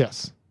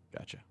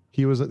 Gotcha.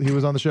 He was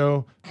on the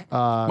show.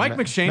 Mike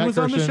McShane Matt was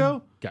on the Kirshen.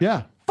 show?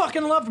 Yeah.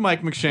 Fucking loved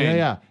Mike McShane.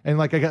 Yeah.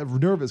 And I got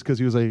nervous because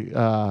he was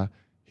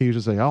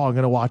just like, oh, I'm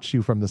gonna watch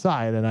you from the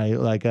side, and I was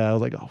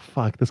like, oh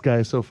fuck, this guy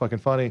is so fucking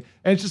funny.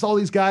 And it's just all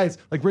these guys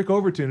like Rick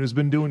Overton, who's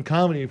been doing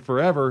comedy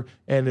forever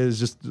and is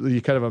just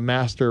kind of a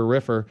master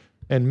riffer,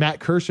 and Matt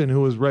Kirshen, who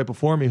was right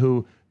before me,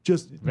 who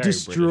just Very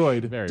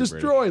destroyed, British. Very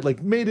destroyed,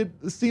 like made it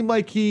seem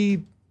like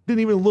he didn't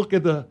even look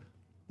at the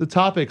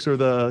topics or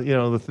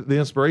the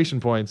inspiration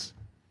points.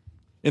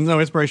 And no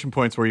inspiration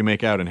points where you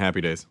make out in Happy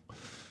Days.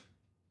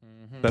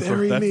 That's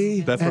where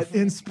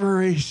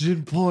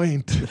Inspiration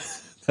point.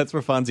 that's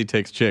where Fonzie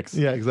takes chicks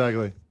Yeah,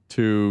 exactly.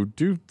 to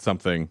do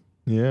something.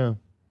 Yeah.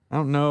 I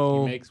don't He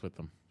know. makes with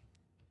them.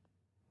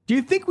 Do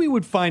you think we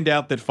would find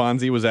out that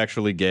Fonzie was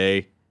actually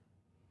gay?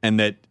 And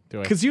that Do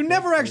I because you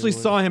never actually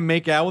saw him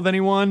make out with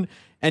anyone,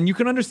 and you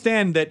can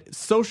understand that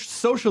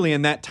socially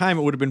in that time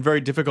it would have been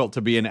very difficult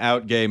to be an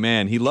out gay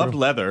man. He loved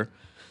leather.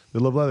 The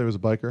Love Leather was a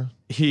biker.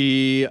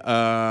 He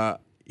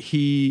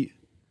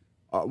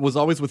was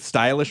always with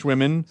stylish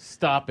women.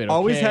 Stop it.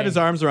 Always okay? had his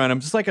arms around him,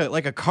 just like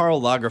a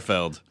Karl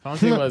Lagerfeld.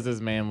 Fonzie was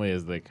as manly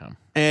as they come.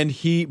 And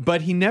I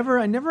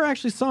never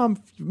actually saw him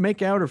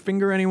make out or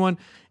finger anyone.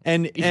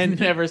 And You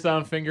never saw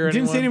him finger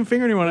anyone? didn't see him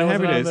finger anyone on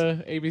That Happy wasn't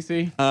Days. on the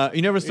ABC?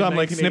 You never saw him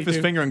like snip his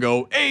 1982? finger and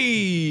go,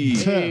 "Hey,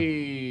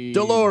 Hey,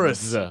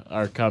 Dolores."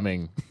 are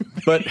coming.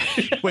 But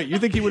wait, you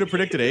think he would have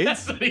predicted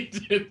That's AIDS? what he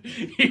did.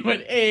 He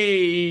went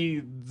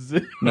AIDS.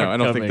 No, are I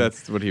don't think coming.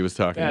 that's what he was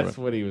talking That's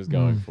about. what he was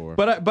going for.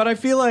 But I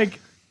feel like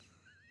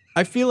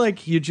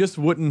you just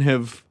wouldn't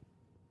have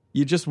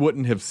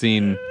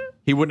seen.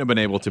 He wouldn't have been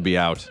able to be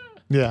out.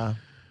 Yeah.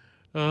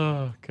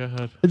 oh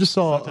god, I just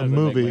saw Sometimes a I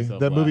make movie, myself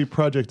that movie laugh.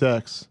 Project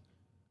X.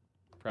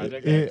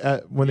 Project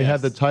When they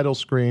had the Yes. title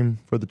screen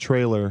for the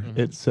trailer,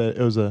 it said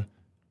it was a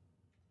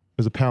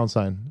pound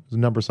sign, it was a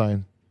number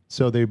sign.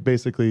 So they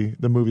basically,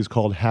 the movie's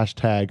called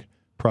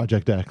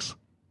 #Project X.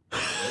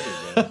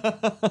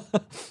 I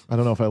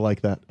don't know if I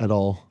like that at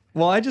all.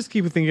 Well, I just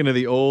keep thinking of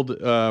the old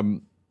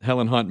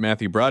Helen Hunt,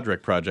 Matthew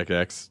Broderick Project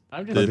X,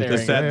 I'm just the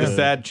staring at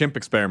sad chimp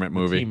experiment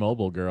movie.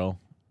 T-Mobile girl.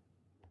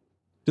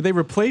 Did they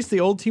replace the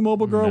old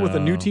T-Mobile girl with a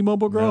new No.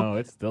 T-Mobile girl? No,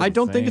 it's still I the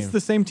don't think same. it's the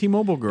same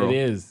T-Mobile girl. It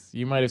is.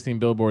 You might have seen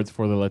billboards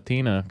for the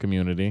Latina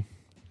community.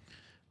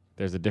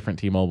 There's a different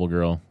T-Mobile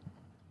girl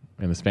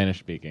in the Spanish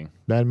speaking.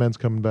 Mad Men's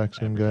coming back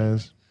soon,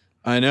 guys.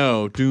 I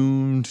know.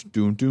 Doon,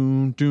 doon,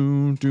 doon,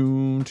 doon,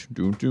 doon,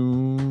 doon,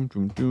 doon,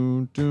 doon,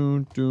 doon,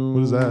 doon, doon.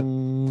 What is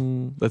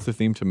that? That's the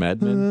theme to Mad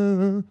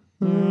Men.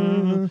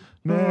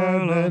 Mad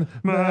Men,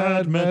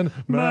 Mad Men,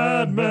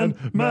 Mad Men,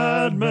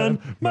 Mad Men,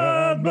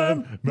 Mad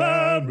Men,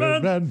 Mad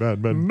Men,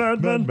 Mad Men,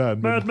 Mad Men,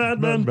 Mad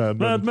Men,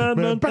 Mad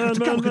Men,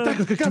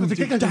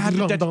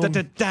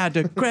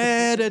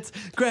 Credits,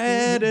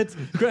 credits,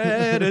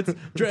 credits,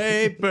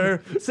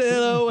 Draper,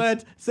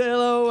 silhouette,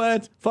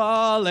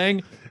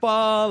 falling,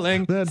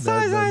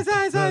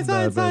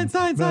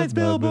 signs,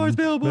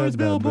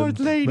 billboards,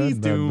 ladies,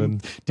 doom.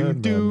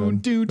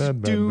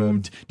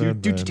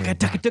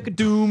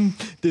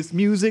 This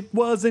music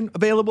wasn't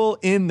available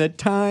in the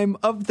time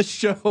of the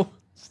show.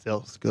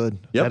 Still, it's good.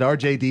 Yep. That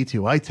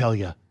RJD2, I tell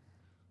you.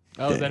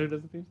 Oh, is that who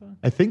does the theme song?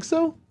 I think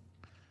so.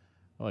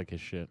 I like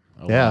his shit.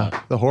 A Yeah,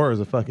 lot. The Horror is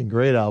a fucking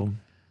great album.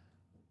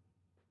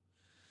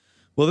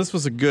 Well, this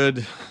was a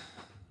good.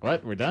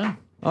 What? We're done?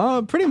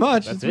 Pretty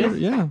much. That's It's- it?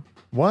 Yeah.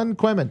 One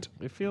Quement.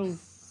 It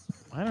feels,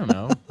 I don't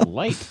know,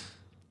 light.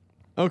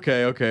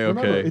 Okay.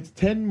 Remember, it's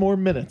 10 more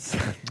minutes.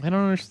 I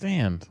don't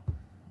understand.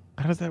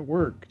 How does that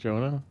work,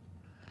 Jonah?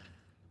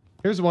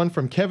 Here's one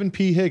from Kevin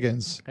P.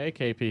 Higgins. Hey,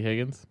 KP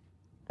Higgins.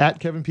 At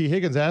Kevin P.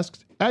 Higgins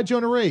asks, at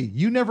Jonah Ray,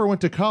 you never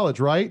went to college,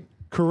 right?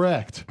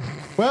 Correct.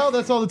 Well,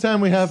 that's all the time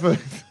we have for.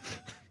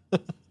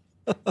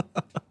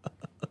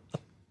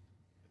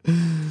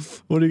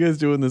 What are you guys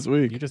doing this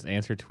week? You just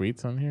answer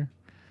tweets on here?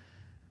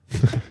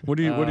 What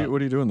are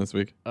you doing this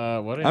week?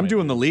 What I'm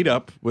doing the lead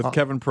up with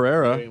Kevin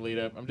Pereira.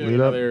 I'm doing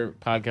another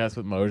podcast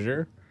with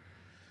Mosier.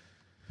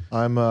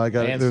 I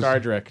got and Star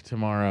Trek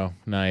tomorrow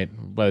night.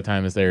 By the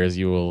time this airs,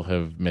 you will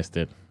have missed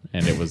it,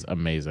 and it was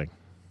amazing.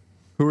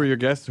 Who were your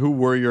guests? Who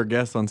were your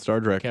guests on Star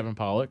Trek? Kevin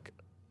Pollak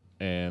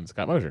and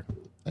Scott Mosier.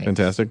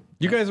 Fantastic.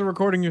 You guys are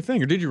recording your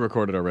thing, or did you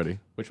record it already?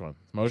 Which one?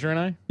 Mosier and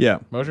I? Yeah.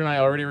 Mosier and I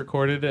already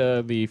recorded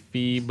the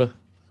Phoebe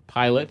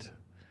pilot,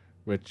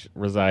 which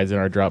resides in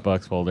our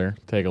Dropbox folder.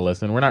 Take a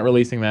listen. We're not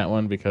releasing that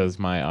one because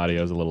my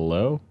audio is a little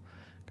low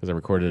because I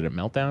recorded it at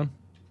Meltdown,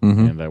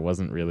 and I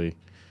wasn't really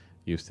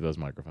used to those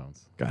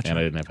microphones. Gotcha. And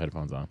I didn't have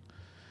headphones on.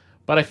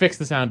 But I fixed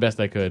the sound best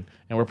I could,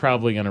 and we're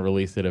probably going to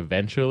release it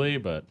eventually,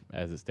 but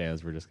as it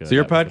stands, we're just going to... So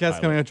your podcast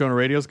coming out, Jonah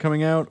Radio's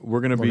coming out. We're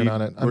going to be...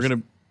 on it. We're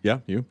going to... Yeah,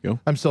 you go.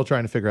 I'm still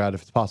trying to figure out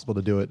if it's possible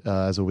to do it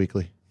as a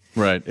weekly.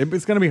 Right.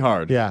 It's going to be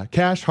hard. Yeah.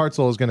 Cash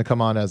Hartzell is going to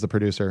come on as the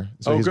producer.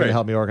 So he's going great. to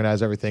help me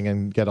organize everything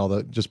and get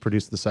just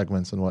produce the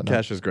segments and whatnot.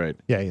 Cash is great.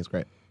 Yeah, he's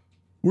great.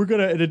 We're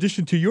going to, in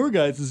addition to your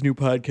guys' new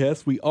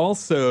podcast, we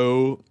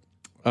also...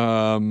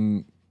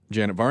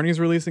 Janet Varney's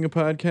releasing a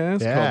podcast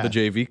called The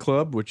JV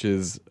Club, which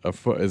is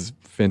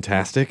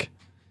fantastic.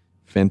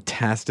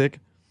 Fantastic.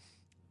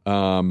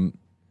 It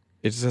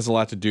just has a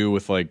lot to do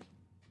with like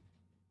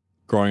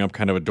growing up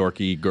kind of a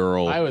dorky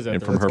girl. I was at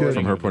and the from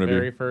her point of view.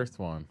 very first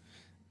one.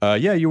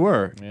 Yeah, you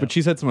were. Yeah. But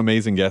she's had some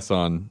amazing guests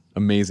on.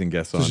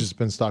 So she's just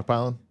been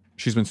stockpiling?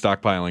 She's been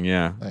stockpiling,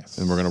 yeah. Nice.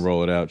 And we're going to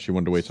roll it out. She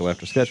wanted to wait till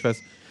after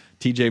Sketchfest.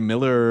 TJ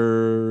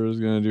Miller is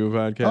going to do a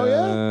podcast. Oh,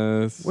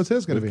 yeah? What's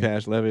his going to be?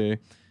 Cash Levy.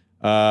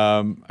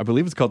 I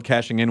believe it's called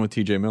Cashing In with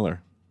TJ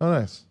Miller. Oh,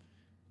 nice.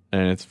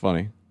 And it's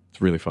funny.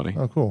 It's really funny.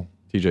 Oh, cool.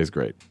 TJ's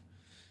great.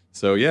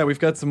 So, yeah, we've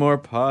got some more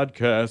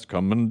podcasts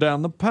coming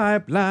down the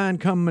pipeline,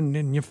 coming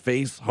in your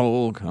face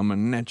hole,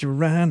 coming at you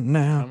right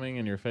now. Coming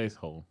in your face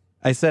hole.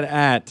 I said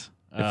at,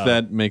 if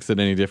that makes it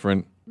any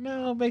different.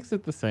 No, it makes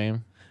it the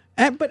same.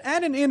 But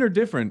at and in are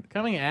different.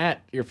 Coming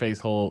at your face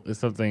hole is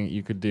something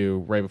you could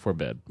do right before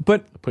bed.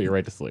 But Put you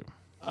right to sleep.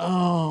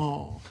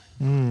 oh,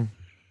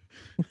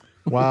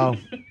 Wow.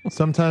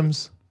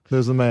 Sometimes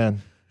there's a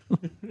man.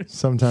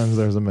 Sometimes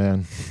there's a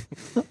man.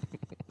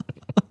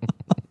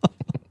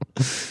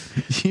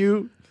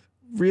 you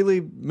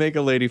really make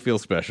a lady feel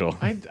special.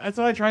 That's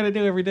what I try to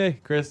do every day,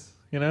 Chris.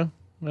 You know,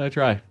 I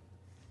try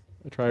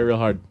real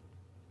hard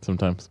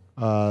sometimes.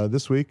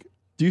 This week,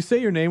 Do you say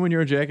your name when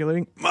you're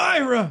ejaculating?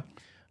 Myra!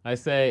 I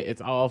say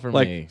it's all for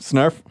Like me.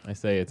 Snarf? I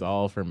say it's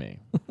all for me.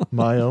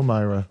 my oh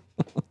Myra.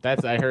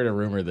 I heard a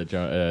rumor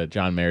that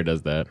John Mayer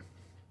does that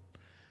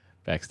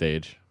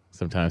backstage.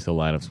 Sometimes he'll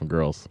line up some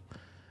girls,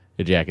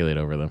 ejaculate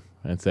over them,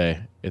 and say,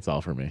 it's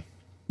all for me.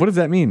 What does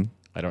that mean?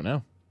 I don't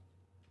know.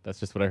 That's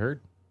just what I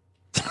heard.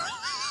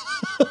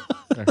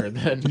 I heard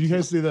that. Did you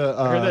guys see the?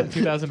 I heard that in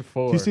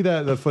 2004. Do you see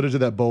the footage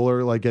of that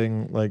bowler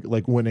getting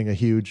like winning a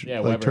huge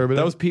Weber. tournament?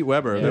 That was Pete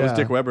Weber. That was Yeah.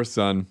 Dick Weber's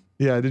son.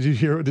 Yeah. Did you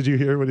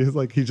hear what he's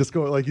like? He's just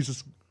going like he's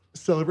just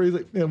celebrating.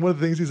 Like, and one of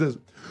the things he says,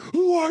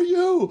 "Who are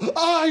you?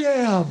 I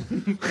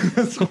am."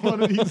 That's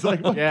one. And he's like,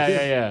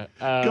 yeah.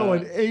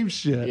 going ape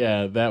shit.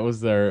 Yeah, that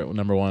was their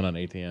number one on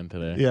ATN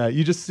today. Yeah,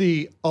 you just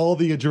see all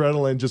the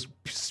adrenaline just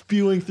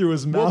spewing through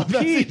his mouth.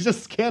 Pete- he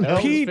just can't That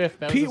was help. his fifth-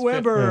 that was Pete his fifth.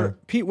 Weber.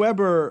 Pete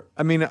Weber.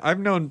 I mean, I've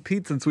known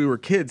Pete since we were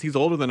kids. He's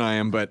older than I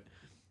am, but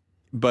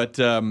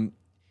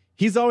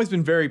he's always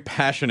been very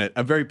passionate.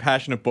 A very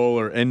passionate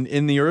bowler. And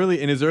in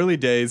his early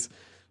days,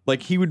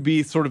 like he would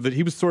be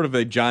he was sort of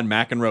a John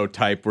McEnroe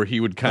type, where he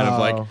would kind of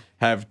like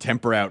have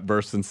temper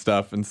outbursts and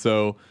stuff. And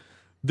so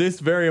this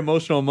very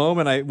emotional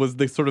moment, was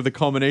the sort of the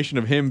culmination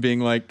of him being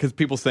like, because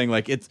people saying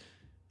like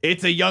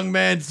it's a young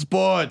man's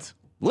sport.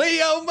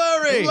 Leo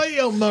Murray.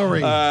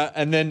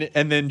 And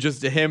then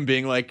just him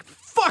being like,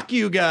 fuck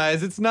you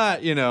guys. It's not,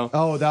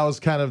 Oh, that was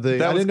kind of the.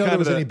 That I was didn't know there kind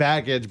was of the- any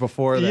baggage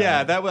before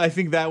that. Yeah, I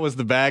think that was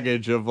the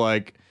baggage of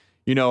like,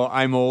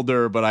 I'm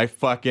older, but I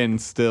fucking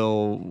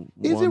still.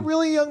 Is it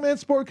really a young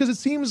man's sport? Because it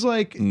seems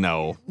like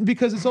No.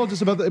 because it's all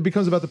just it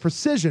becomes about the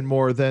precision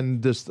more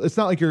than just. It's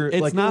not like you're. It's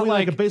like, not only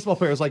like like- a baseball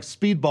player. It's like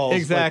speedballs.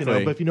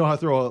 Exactly. But if you know how to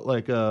throw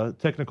a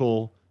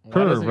technical Why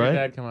curve, doesn't right? your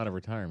dad come out of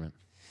retirement?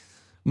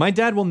 My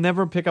dad will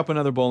never pick up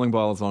another bowling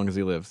ball as long as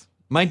he lives.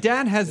 My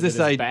dad has Is this it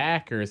his idea.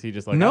 back, or is he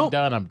just like, Nope.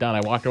 I'm done.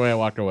 I walked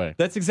away.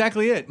 That's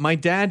exactly it. My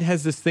dad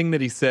has this thing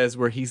that he says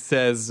where he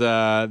says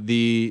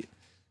the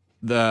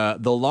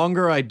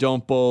longer I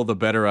don't bowl, the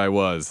better I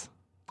was.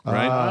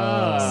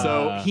 Right?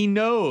 So he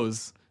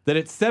knows that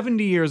at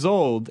 70 years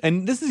old,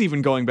 and this is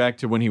even going back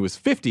to when he was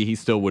 50, he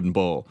still wouldn't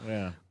bowl.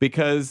 Yeah.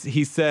 Because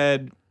he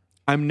said,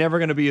 I'm never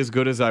going to be as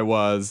good as I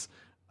was.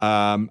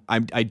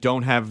 I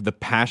don't have the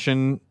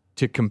passion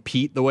to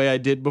compete the way I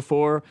did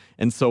before.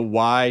 And so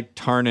why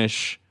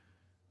tarnish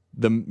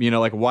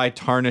why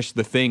tarnish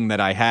the thing that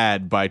I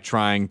had by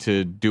trying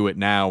to do it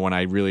now when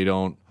I really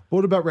don't?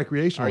 What about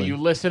recreationally? Are you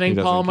listening, He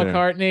doesn't Paul care.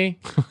 McCartney?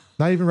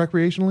 not even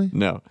recreationally?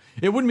 No.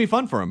 It wouldn't be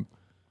fun for him.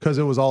 Because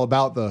it was all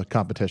about the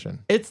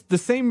competition. It's the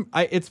same.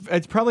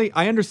 It's probably.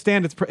 I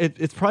understand.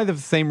 It's probably the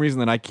same reason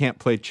that I can't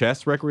play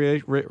chess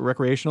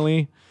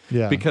recreationally.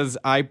 Yeah. Because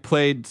I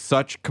played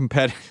such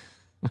competitive.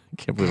 I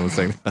can't believe I'm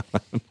saying that.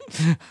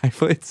 I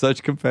played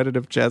such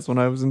competitive chess when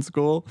I was in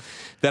school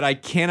that I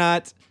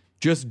cannot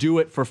just do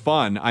it for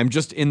fun. I'm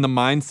just in the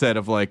mindset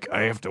of like,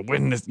 I have to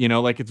win this.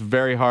 Like it's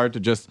very hard to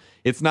just.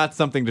 It's not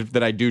something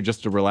that I do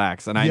just to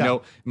relax. And I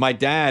know my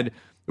dad.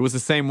 It was the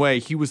same way.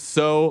 He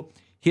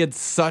had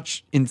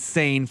such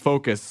insane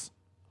focus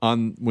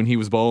on when he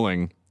was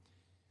bowling.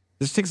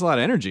 This takes a lot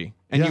of energy,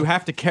 and you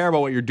have to care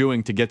about what you're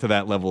doing to get to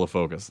that level of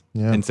focus.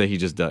 Yeah. And say he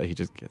just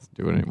can't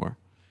do it anymore.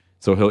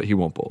 So he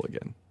won't bowl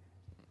again.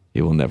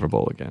 He will never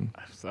bowl again.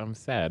 I'm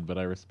sad, but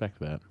I respect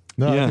that.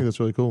 No, I think that's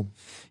really cool.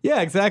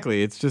 Yeah,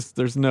 exactly. It's just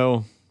there's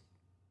no.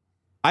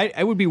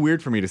 It would be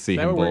weird for me to see him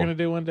Is that what bowl. we're gonna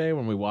do one day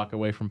when we walk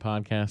away from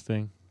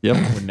podcasting?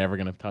 Yep. We're never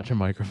gonna touch a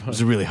microphone. It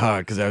was really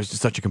hard because I was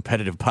just such a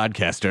competitive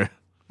podcaster.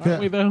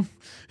 Aren't we though?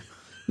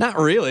 Not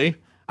really.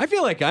 I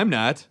feel like I'm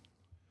not.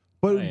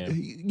 But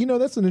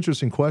that's an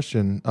interesting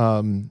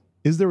question.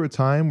 Is there a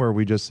time where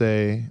we just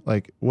say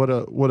like, what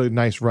a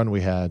nice run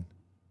we had,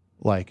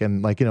 like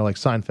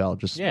Seinfeld?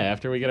 Just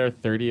after we get our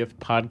 30th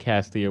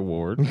Podcasty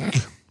award.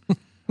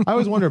 I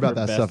always wonder about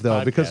that Best stuff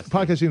though, because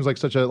podcasting. podcast seems like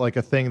such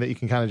a thing that you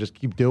can kind of just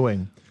keep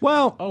doing.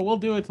 Well, we'll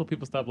do it till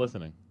people stop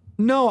listening.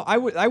 No, I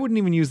wouldn't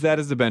even use that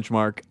as the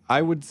benchmark.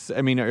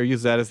 Or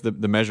use that as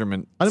the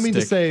measurement. I don't mean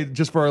to say,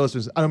 just for our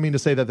listeners, I don't mean to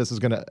say that this is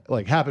going to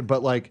like happen,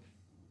 but like,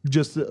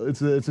 just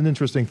it's an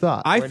interesting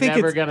thought. We're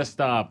never gonna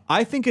stop.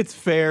 I think it's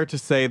fair to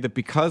say that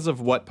because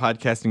of what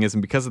podcasting is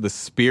and because of the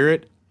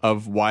spirit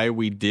of why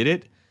we did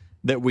it,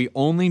 that we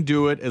only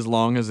do it as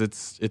long as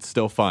it's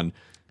still fun.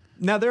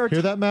 Now there are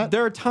Hear that, Matt?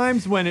 There are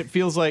times when it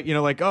feels like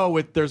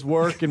there's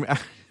work and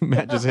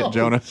Matt just hit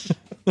Jonah.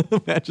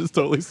 Matt just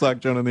totally socked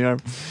Jonah in the arm.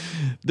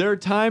 There are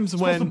times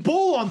when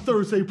bowl on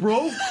Thursday,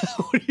 bro.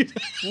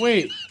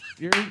 Wait,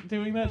 you're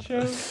doing that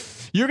show?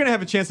 You're gonna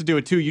have a chance to do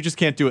it too. You just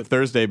can't do it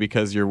Thursday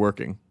because you're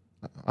working.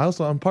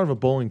 I'm part of a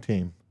bowling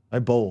team. I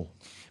bowl.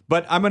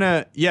 But I'm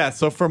gonna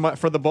So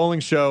for the bowling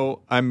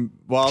show,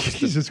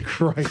 Jesus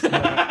Christ.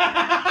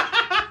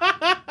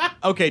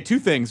 Okay, two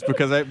things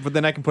but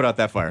then I can put out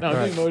that fire. No,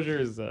 doing Mosier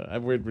is.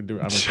 I'm recording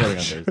on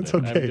Thursday. It's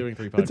okay. I'm doing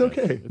 3 podcasts. It's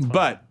okay.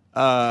 But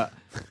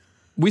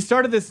we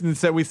started this and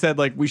we said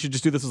like we should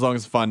just do this as long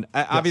as it's fun.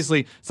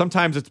 Obviously,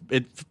 sometimes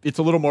it's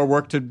a little more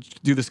work to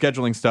do the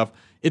scheduling stuff.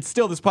 It's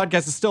still this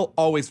podcast is still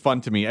always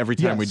fun to me every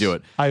time we do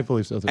it. I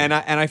believe so too. And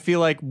I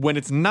feel like when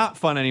it's not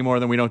fun anymore,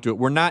 then we don't do it.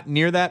 We're not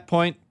near that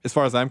point as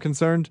far as I'm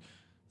concerned.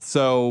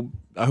 So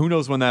who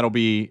knows when that'll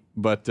be?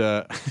 But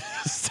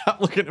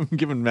stop looking at him,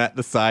 giving Matt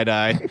the side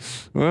eye.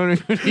 Whatever.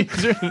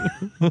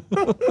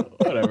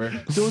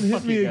 Don't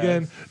hit me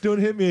again. Don't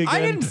hit me again.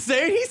 I didn't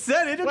say it. He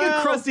said it. Don't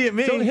get crusty at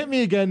me. Don't hit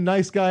me again,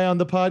 nice guy on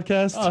the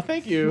podcast. Oh,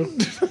 thank you.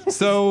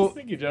 So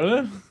Thank you,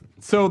 Jonah.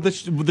 So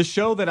the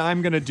show that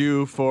I'm gonna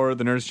do for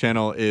the Nerds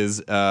Channel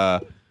is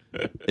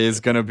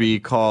gonna be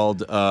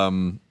called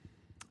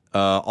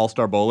All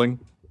Star Bowling,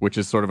 which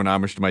is sort of an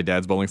homage to my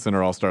dad's bowling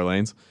center, All Star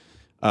Lanes,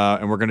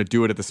 and we're gonna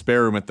do it at the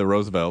spare room at the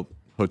Roosevelt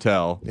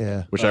Hotel,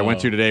 which I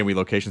went to today and we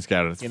location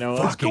scouted. It's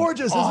It's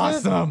gorgeous,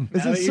 awesome.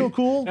 Isn't it so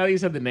cool? Now that you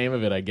said the name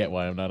of it, I get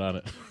why I'm not on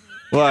it.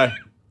 Why?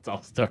 It's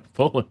All-Star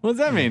Bowling. What does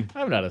that mean?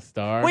 I'm not a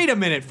star. Wait a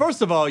minute.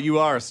 First of all, you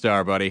are a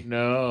star, buddy.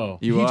 No.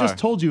 You He are. just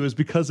told you it was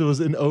because it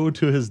was an ode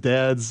to his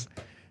dad's.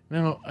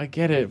 No, I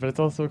get it, but it's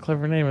also a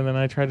clever name, and then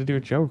I tried to do a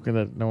joke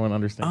that no one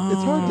understands.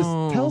 It's hard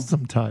to tell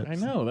sometimes. I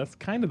know. That's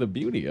kind of the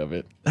beauty of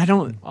it. I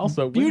don't.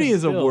 Also, beauty women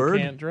is a still word.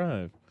 Can't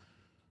drive.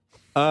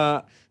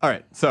 All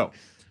right. So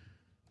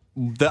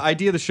the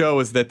idea of the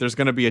show is that there's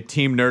going to be a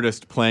Team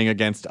Nerdist playing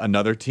against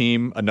another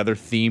team, another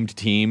themed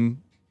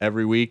team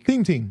every week.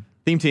 Theme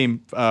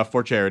team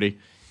For charity.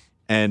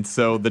 And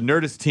so the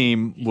Nerdist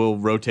team will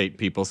rotate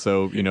people.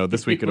 So,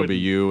 this week it'll be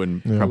you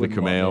and probably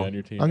Kumail.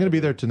 I'm going to be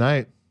there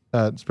tonight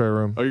at Spare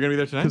Room. Oh, you're going to be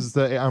there tonight? Because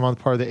I'm on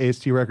part of the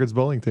AST Records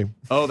bowling team.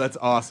 Oh, that's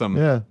awesome.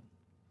 Yeah.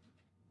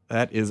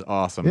 That is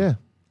awesome. Yeah.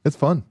 It's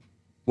fun.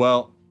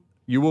 Well,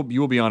 you will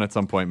be on at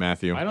some point,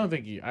 Matthew. I don't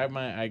think you.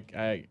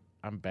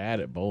 I'm bad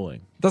at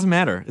bowling. Doesn't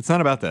matter. It's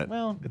not about that.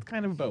 Well, it's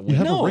kind of about You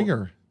have No, a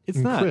ringer. it's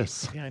in not.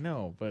 Chris. Yeah, I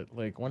know, but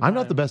like one. I'm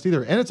not the best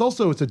either. And it's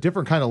a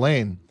different kind of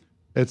lane.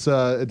 It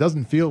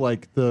doesn't feel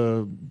like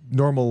the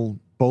normal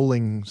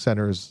bowling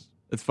centers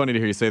It's funny to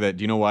hear you say that.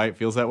 Do you know why it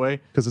feels that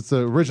way? because it's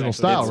the original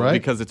style, right?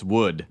 Because it's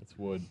wood. It's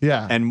wood.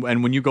 Yeah. And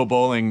when you go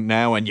bowling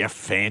now and you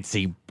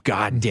fancy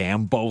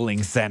goddamn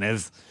bowling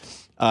centers,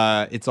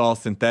 it's all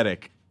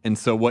synthetic. And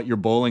so what you're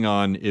bowling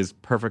on is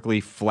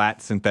perfectly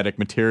flat synthetic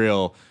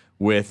material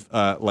with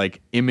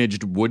like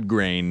imaged wood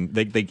grain.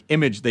 They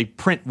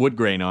print wood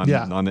grain on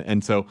it.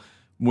 And so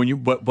when you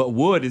but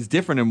wood is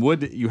different. In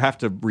wood you have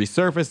to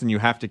resurface and you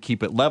have to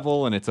keep it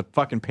level, and it's a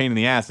fucking pain in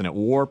the ass and it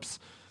warps.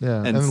 Yeah.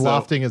 And And so-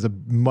 lofting is a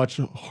much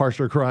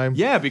harsher crime.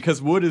 Yeah,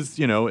 because wood is,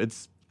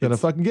 gonna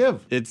fucking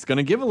give. It's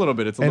gonna give a little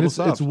bit. It's a And little it's,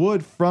 soft. it's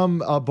wood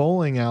from a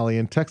bowling alley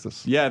in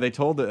Texas. Yeah, they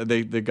told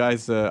the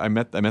guys. I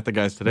met the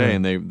guys today,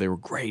 and they were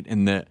great.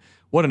 And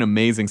what an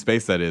amazing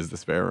space that is, the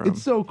spare room.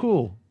 It's so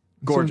cool.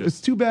 Gorgeous.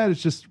 It's too bad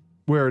it's just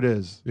where it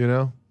is, you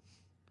know?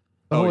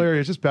 The whole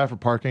area is just bad for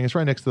parking. It's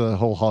right next to the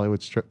whole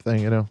Hollywood Strip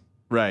thing, you know?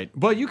 Right.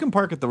 But you can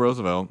park at the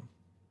Roosevelt.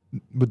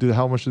 But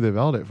how much do they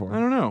validate for? I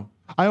don't know.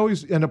 I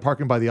always end up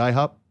parking by the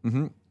IHOP.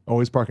 Mm-hmm.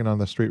 Always parking on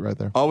the street right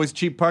there. Always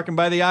cheap parking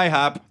by the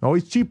IHOP.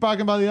 Always cheap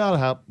parking by the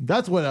IHOP.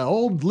 That's what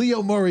old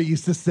Leo Murray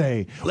used to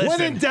say. When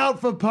Listen. in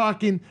doubt for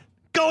parking,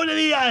 go to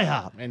the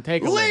IHOP. And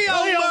take a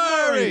Leo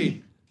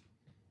Murray!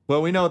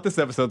 Well, we know what this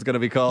episode's going to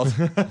be called.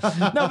 No,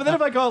 but then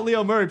if I call it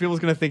Leo Murray, people's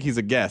going to think he's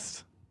a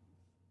guest.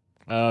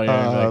 Oh,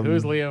 yeah. Like,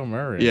 who's Leo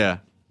Murray? Yeah.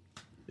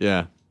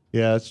 Yeah.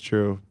 Yeah, that's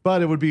true.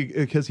 But it would be,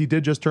 because he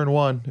did just turn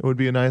 1, it would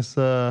be a nice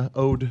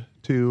ode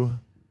to...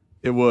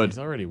 It would. He's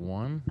already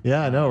won?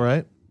 Yeah, I know,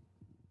 right?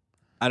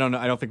 I don't know.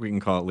 I don't think we can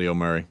call it Leo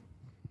Murray.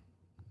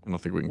 I don't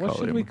think we can What call it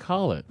should Leo we Murray.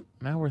 call it?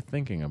 Now we're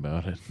thinking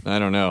about it. I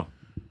don't know.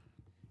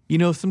 You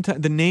know,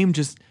 sometimes the name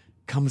just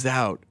comes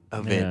out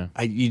of Yeah. it.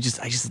 I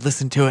just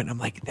listen to it and I'm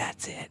like,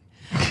 that's it.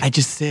 I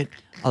just sit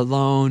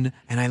alone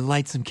and I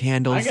light some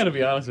candles. I got to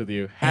be honest with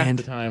you. Half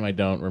the time I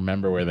don't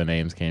remember where the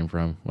names came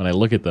from. When I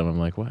look at them, I'm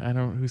like, what?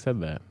 Who said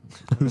that?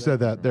 Who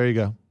said that? There you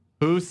go.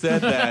 Who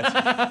said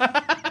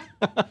that?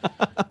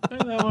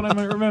 That one I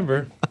might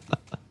remember.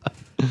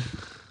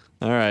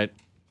 All right.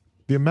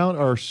 The amount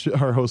our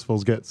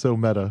hostfuls get so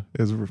meta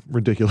is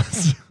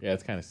ridiculous. Yeah,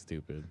 it's kind of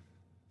stupid.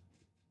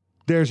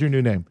 There's your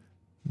new name.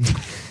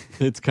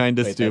 It's kind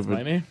of Wait, stupid. that's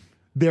my name?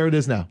 There it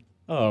is now.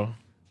 Oh.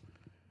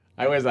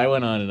 I went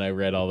on and I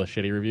read all the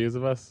shitty reviews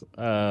of us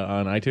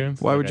on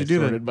iTunes. Why would you do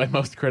that? Sorted by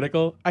most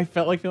critical. I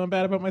felt like feeling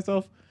bad about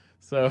myself.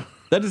 So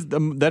That is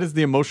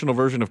the emotional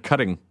version of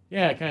cutting.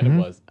 yeah, it kind of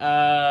was.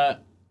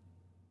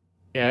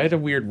 Yeah, I had a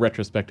weird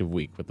retrospective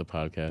week with the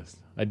podcast.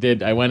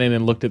 I went in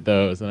and looked at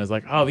those, and I was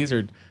like, "Oh, these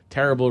are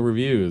terrible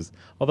reviews."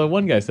 Although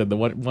one guy said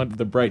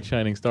the bright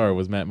shining star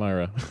was Matt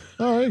Myra.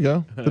 Oh, there you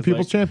go. The was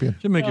people's like- champion.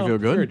 Should make you feel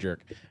good. You're a jerk.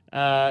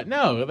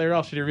 No, they're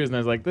all shitty reviews, and I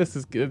was like, "This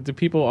is good. Do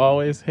people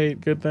always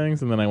hate good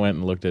things?" And then I went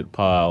and looked at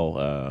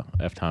Paul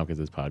F.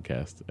 Tompkins'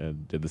 podcast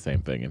and did the same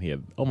thing, and he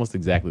had almost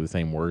exactly the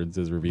same words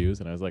as reviews,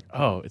 and I was like,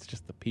 "Oh, it's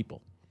just the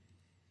people."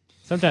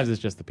 Sometimes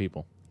it's just the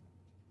people.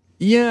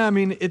 Yeah, I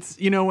mean, it's,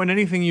 you know, when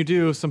anything you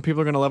do, some people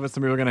are going to love it,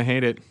 some people are going to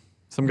hate it.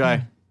 Some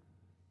guy,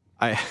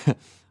 I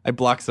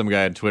blocked some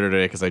guy on Twitter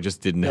today because I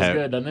just didn't Feels have,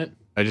 good, doesn't it?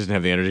 I just didn't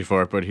have the energy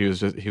for it. But he was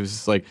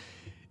just like,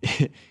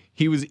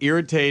 he was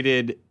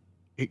irritated.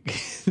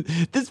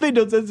 This made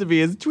no sense to me.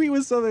 His tweet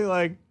was something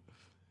like,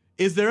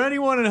 "Is there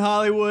anyone in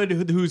Hollywood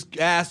whose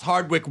ass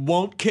Hardwick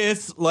won't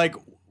kiss like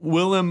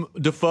Willem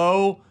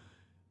Dafoe?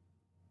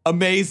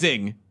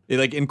 Amazing."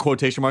 Like in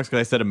quotation marks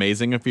because I said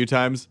amazing a few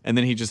times, and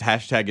then he just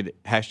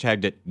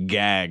hashtagged it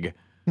gag.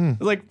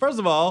 Like, first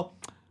of all,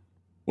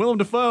 Willem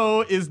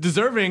Dafoe is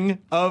deserving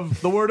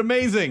of the word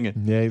amazing.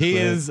 Yeah, he's he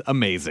great. is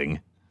amazing.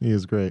 He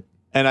is great.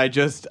 And I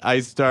was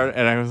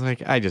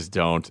like, I just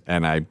don't,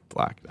 and I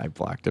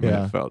blocked him. Yeah.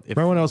 And it felt.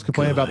 Remember when I was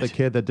complaining about the good.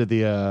 kid that did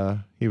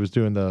he was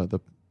doing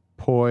the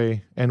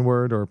poi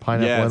N-word or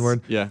pineapple Yes,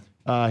 N-word?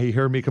 yeah. He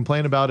heard me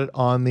complain about it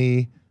on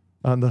the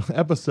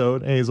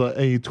episode, and he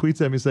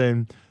tweets at me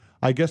saying,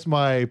 "I guess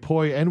my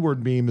poi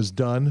N-word meme is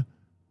done."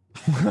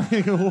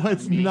 Like,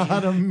 what's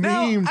not a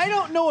meme? Now, I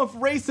don't know if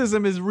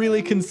racism is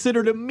really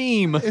considered a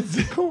meme. What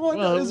is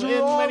in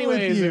wrong many with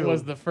ways, you? it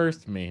was the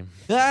first meme.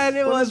 And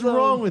it What is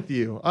wrong with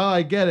you? Oh,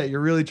 I get it.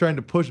 You're really trying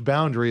to push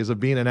boundaries of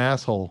being an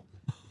asshole.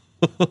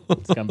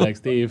 Scumbag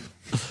Steve.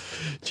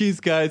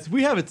 Jeez, guys,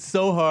 we have it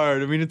so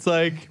hard. I mean, it's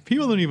like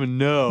people don't even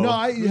know.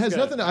 No, it has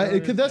nothing.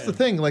 Cause that's the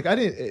thing. Like, I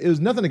didn't. It was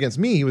nothing against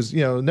me. He was,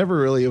 never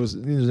really. He was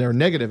never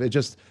negative. It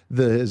just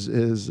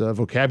his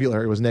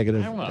vocabulary was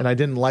negative, I don't know. and I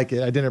didn't like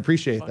it. I didn't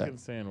appreciate Fucking that.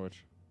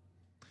 sandwich.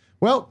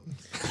 Well,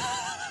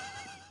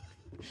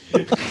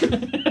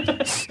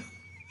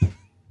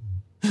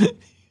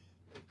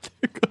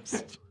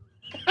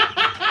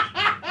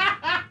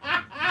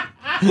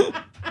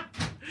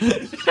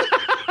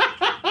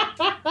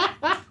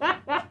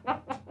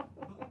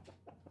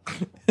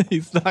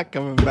 He's not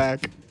coming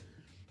back.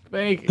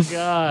 Thank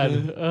God.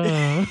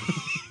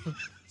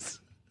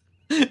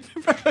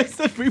 Remember I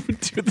said we would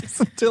do this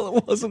until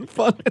it wasn't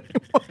fun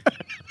anymore.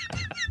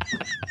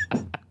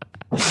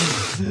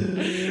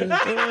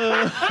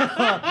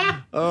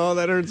 Oh,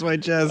 that hurts my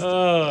chest.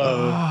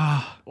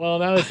 Well,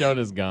 now that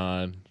Jonah's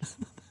gone,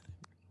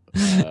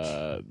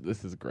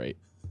 this is great.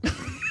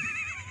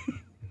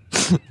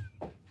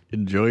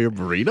 Enjoy your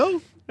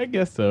burrito? I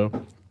guess so.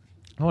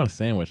 I want a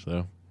sandwich,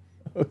 though.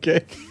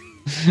 Okay.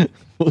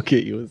 We'll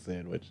get you a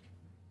sandwich.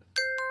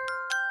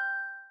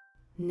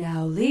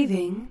 Now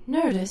leaving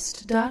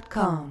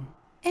Nerdist.com.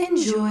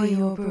 Enjoy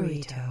your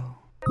burrito.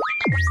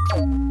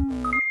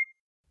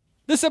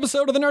 This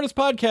episode of the Nerdist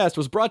Podcast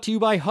was brought to you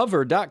by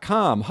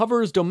Hover.com.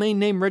 Hover is domain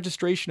name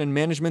registration and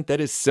management that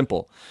is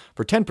simple.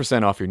 For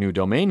 10% off your new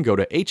domain, go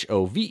to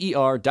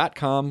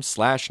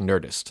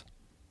hover.com/Nerdist.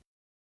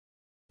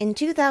 In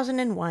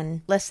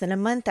 2001, less than a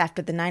month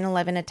after the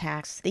 9/11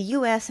 attacks, the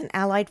U.S. and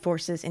allied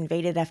forces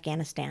invaded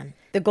Afghanistan.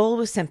 The goal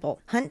was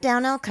simple: hunt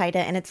down al-Qaeda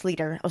and its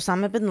leader,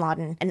 Osama bin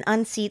Laden, and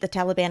unseat the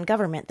Taliban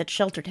government that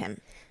sheltered him.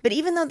 But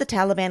even though the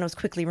Taliban was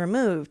quickly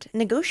removed,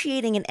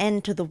 negotiating an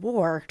end to the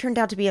war turned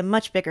out to be a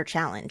much bigger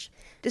challenge.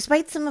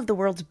 Despite some of the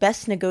world's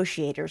best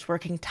negotiators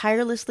working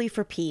tirelessly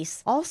for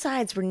peace, all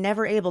sides were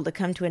never able to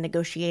come to a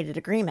negotiated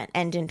agreement.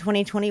 And in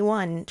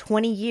 2021,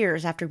 20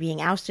 years after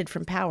being ousted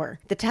from power,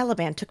 the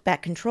Taliban took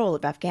back control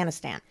of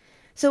Afghanistan.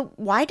 So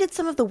why did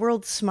some of the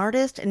world's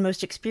smartest and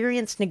most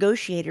experienced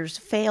negotiators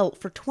fail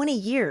for 20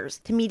 years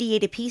to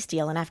mediate a peace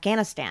deal in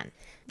Afghanistan?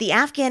 The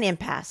Afghan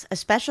Impasse, a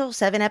special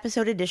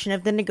 7-episode edition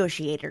of The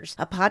Negotiators,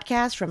 a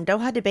podcast from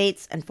Doha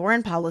Debates and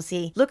Foreign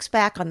Policy, looks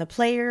back on the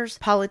players,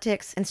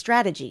 politics, and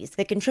strategies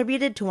that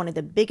contributed to one of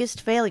the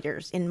biggest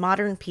failures in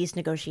modern peace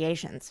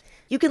negotiations.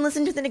 You can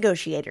listen to The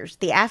Negotiators,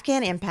 the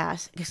Afghan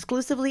Impasse,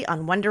 exclusively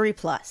on Wondery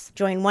Plus.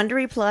 Join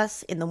Wondery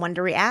Plus in the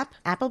Wondery app,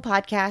 Apple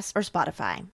Podcasts, or Spotify.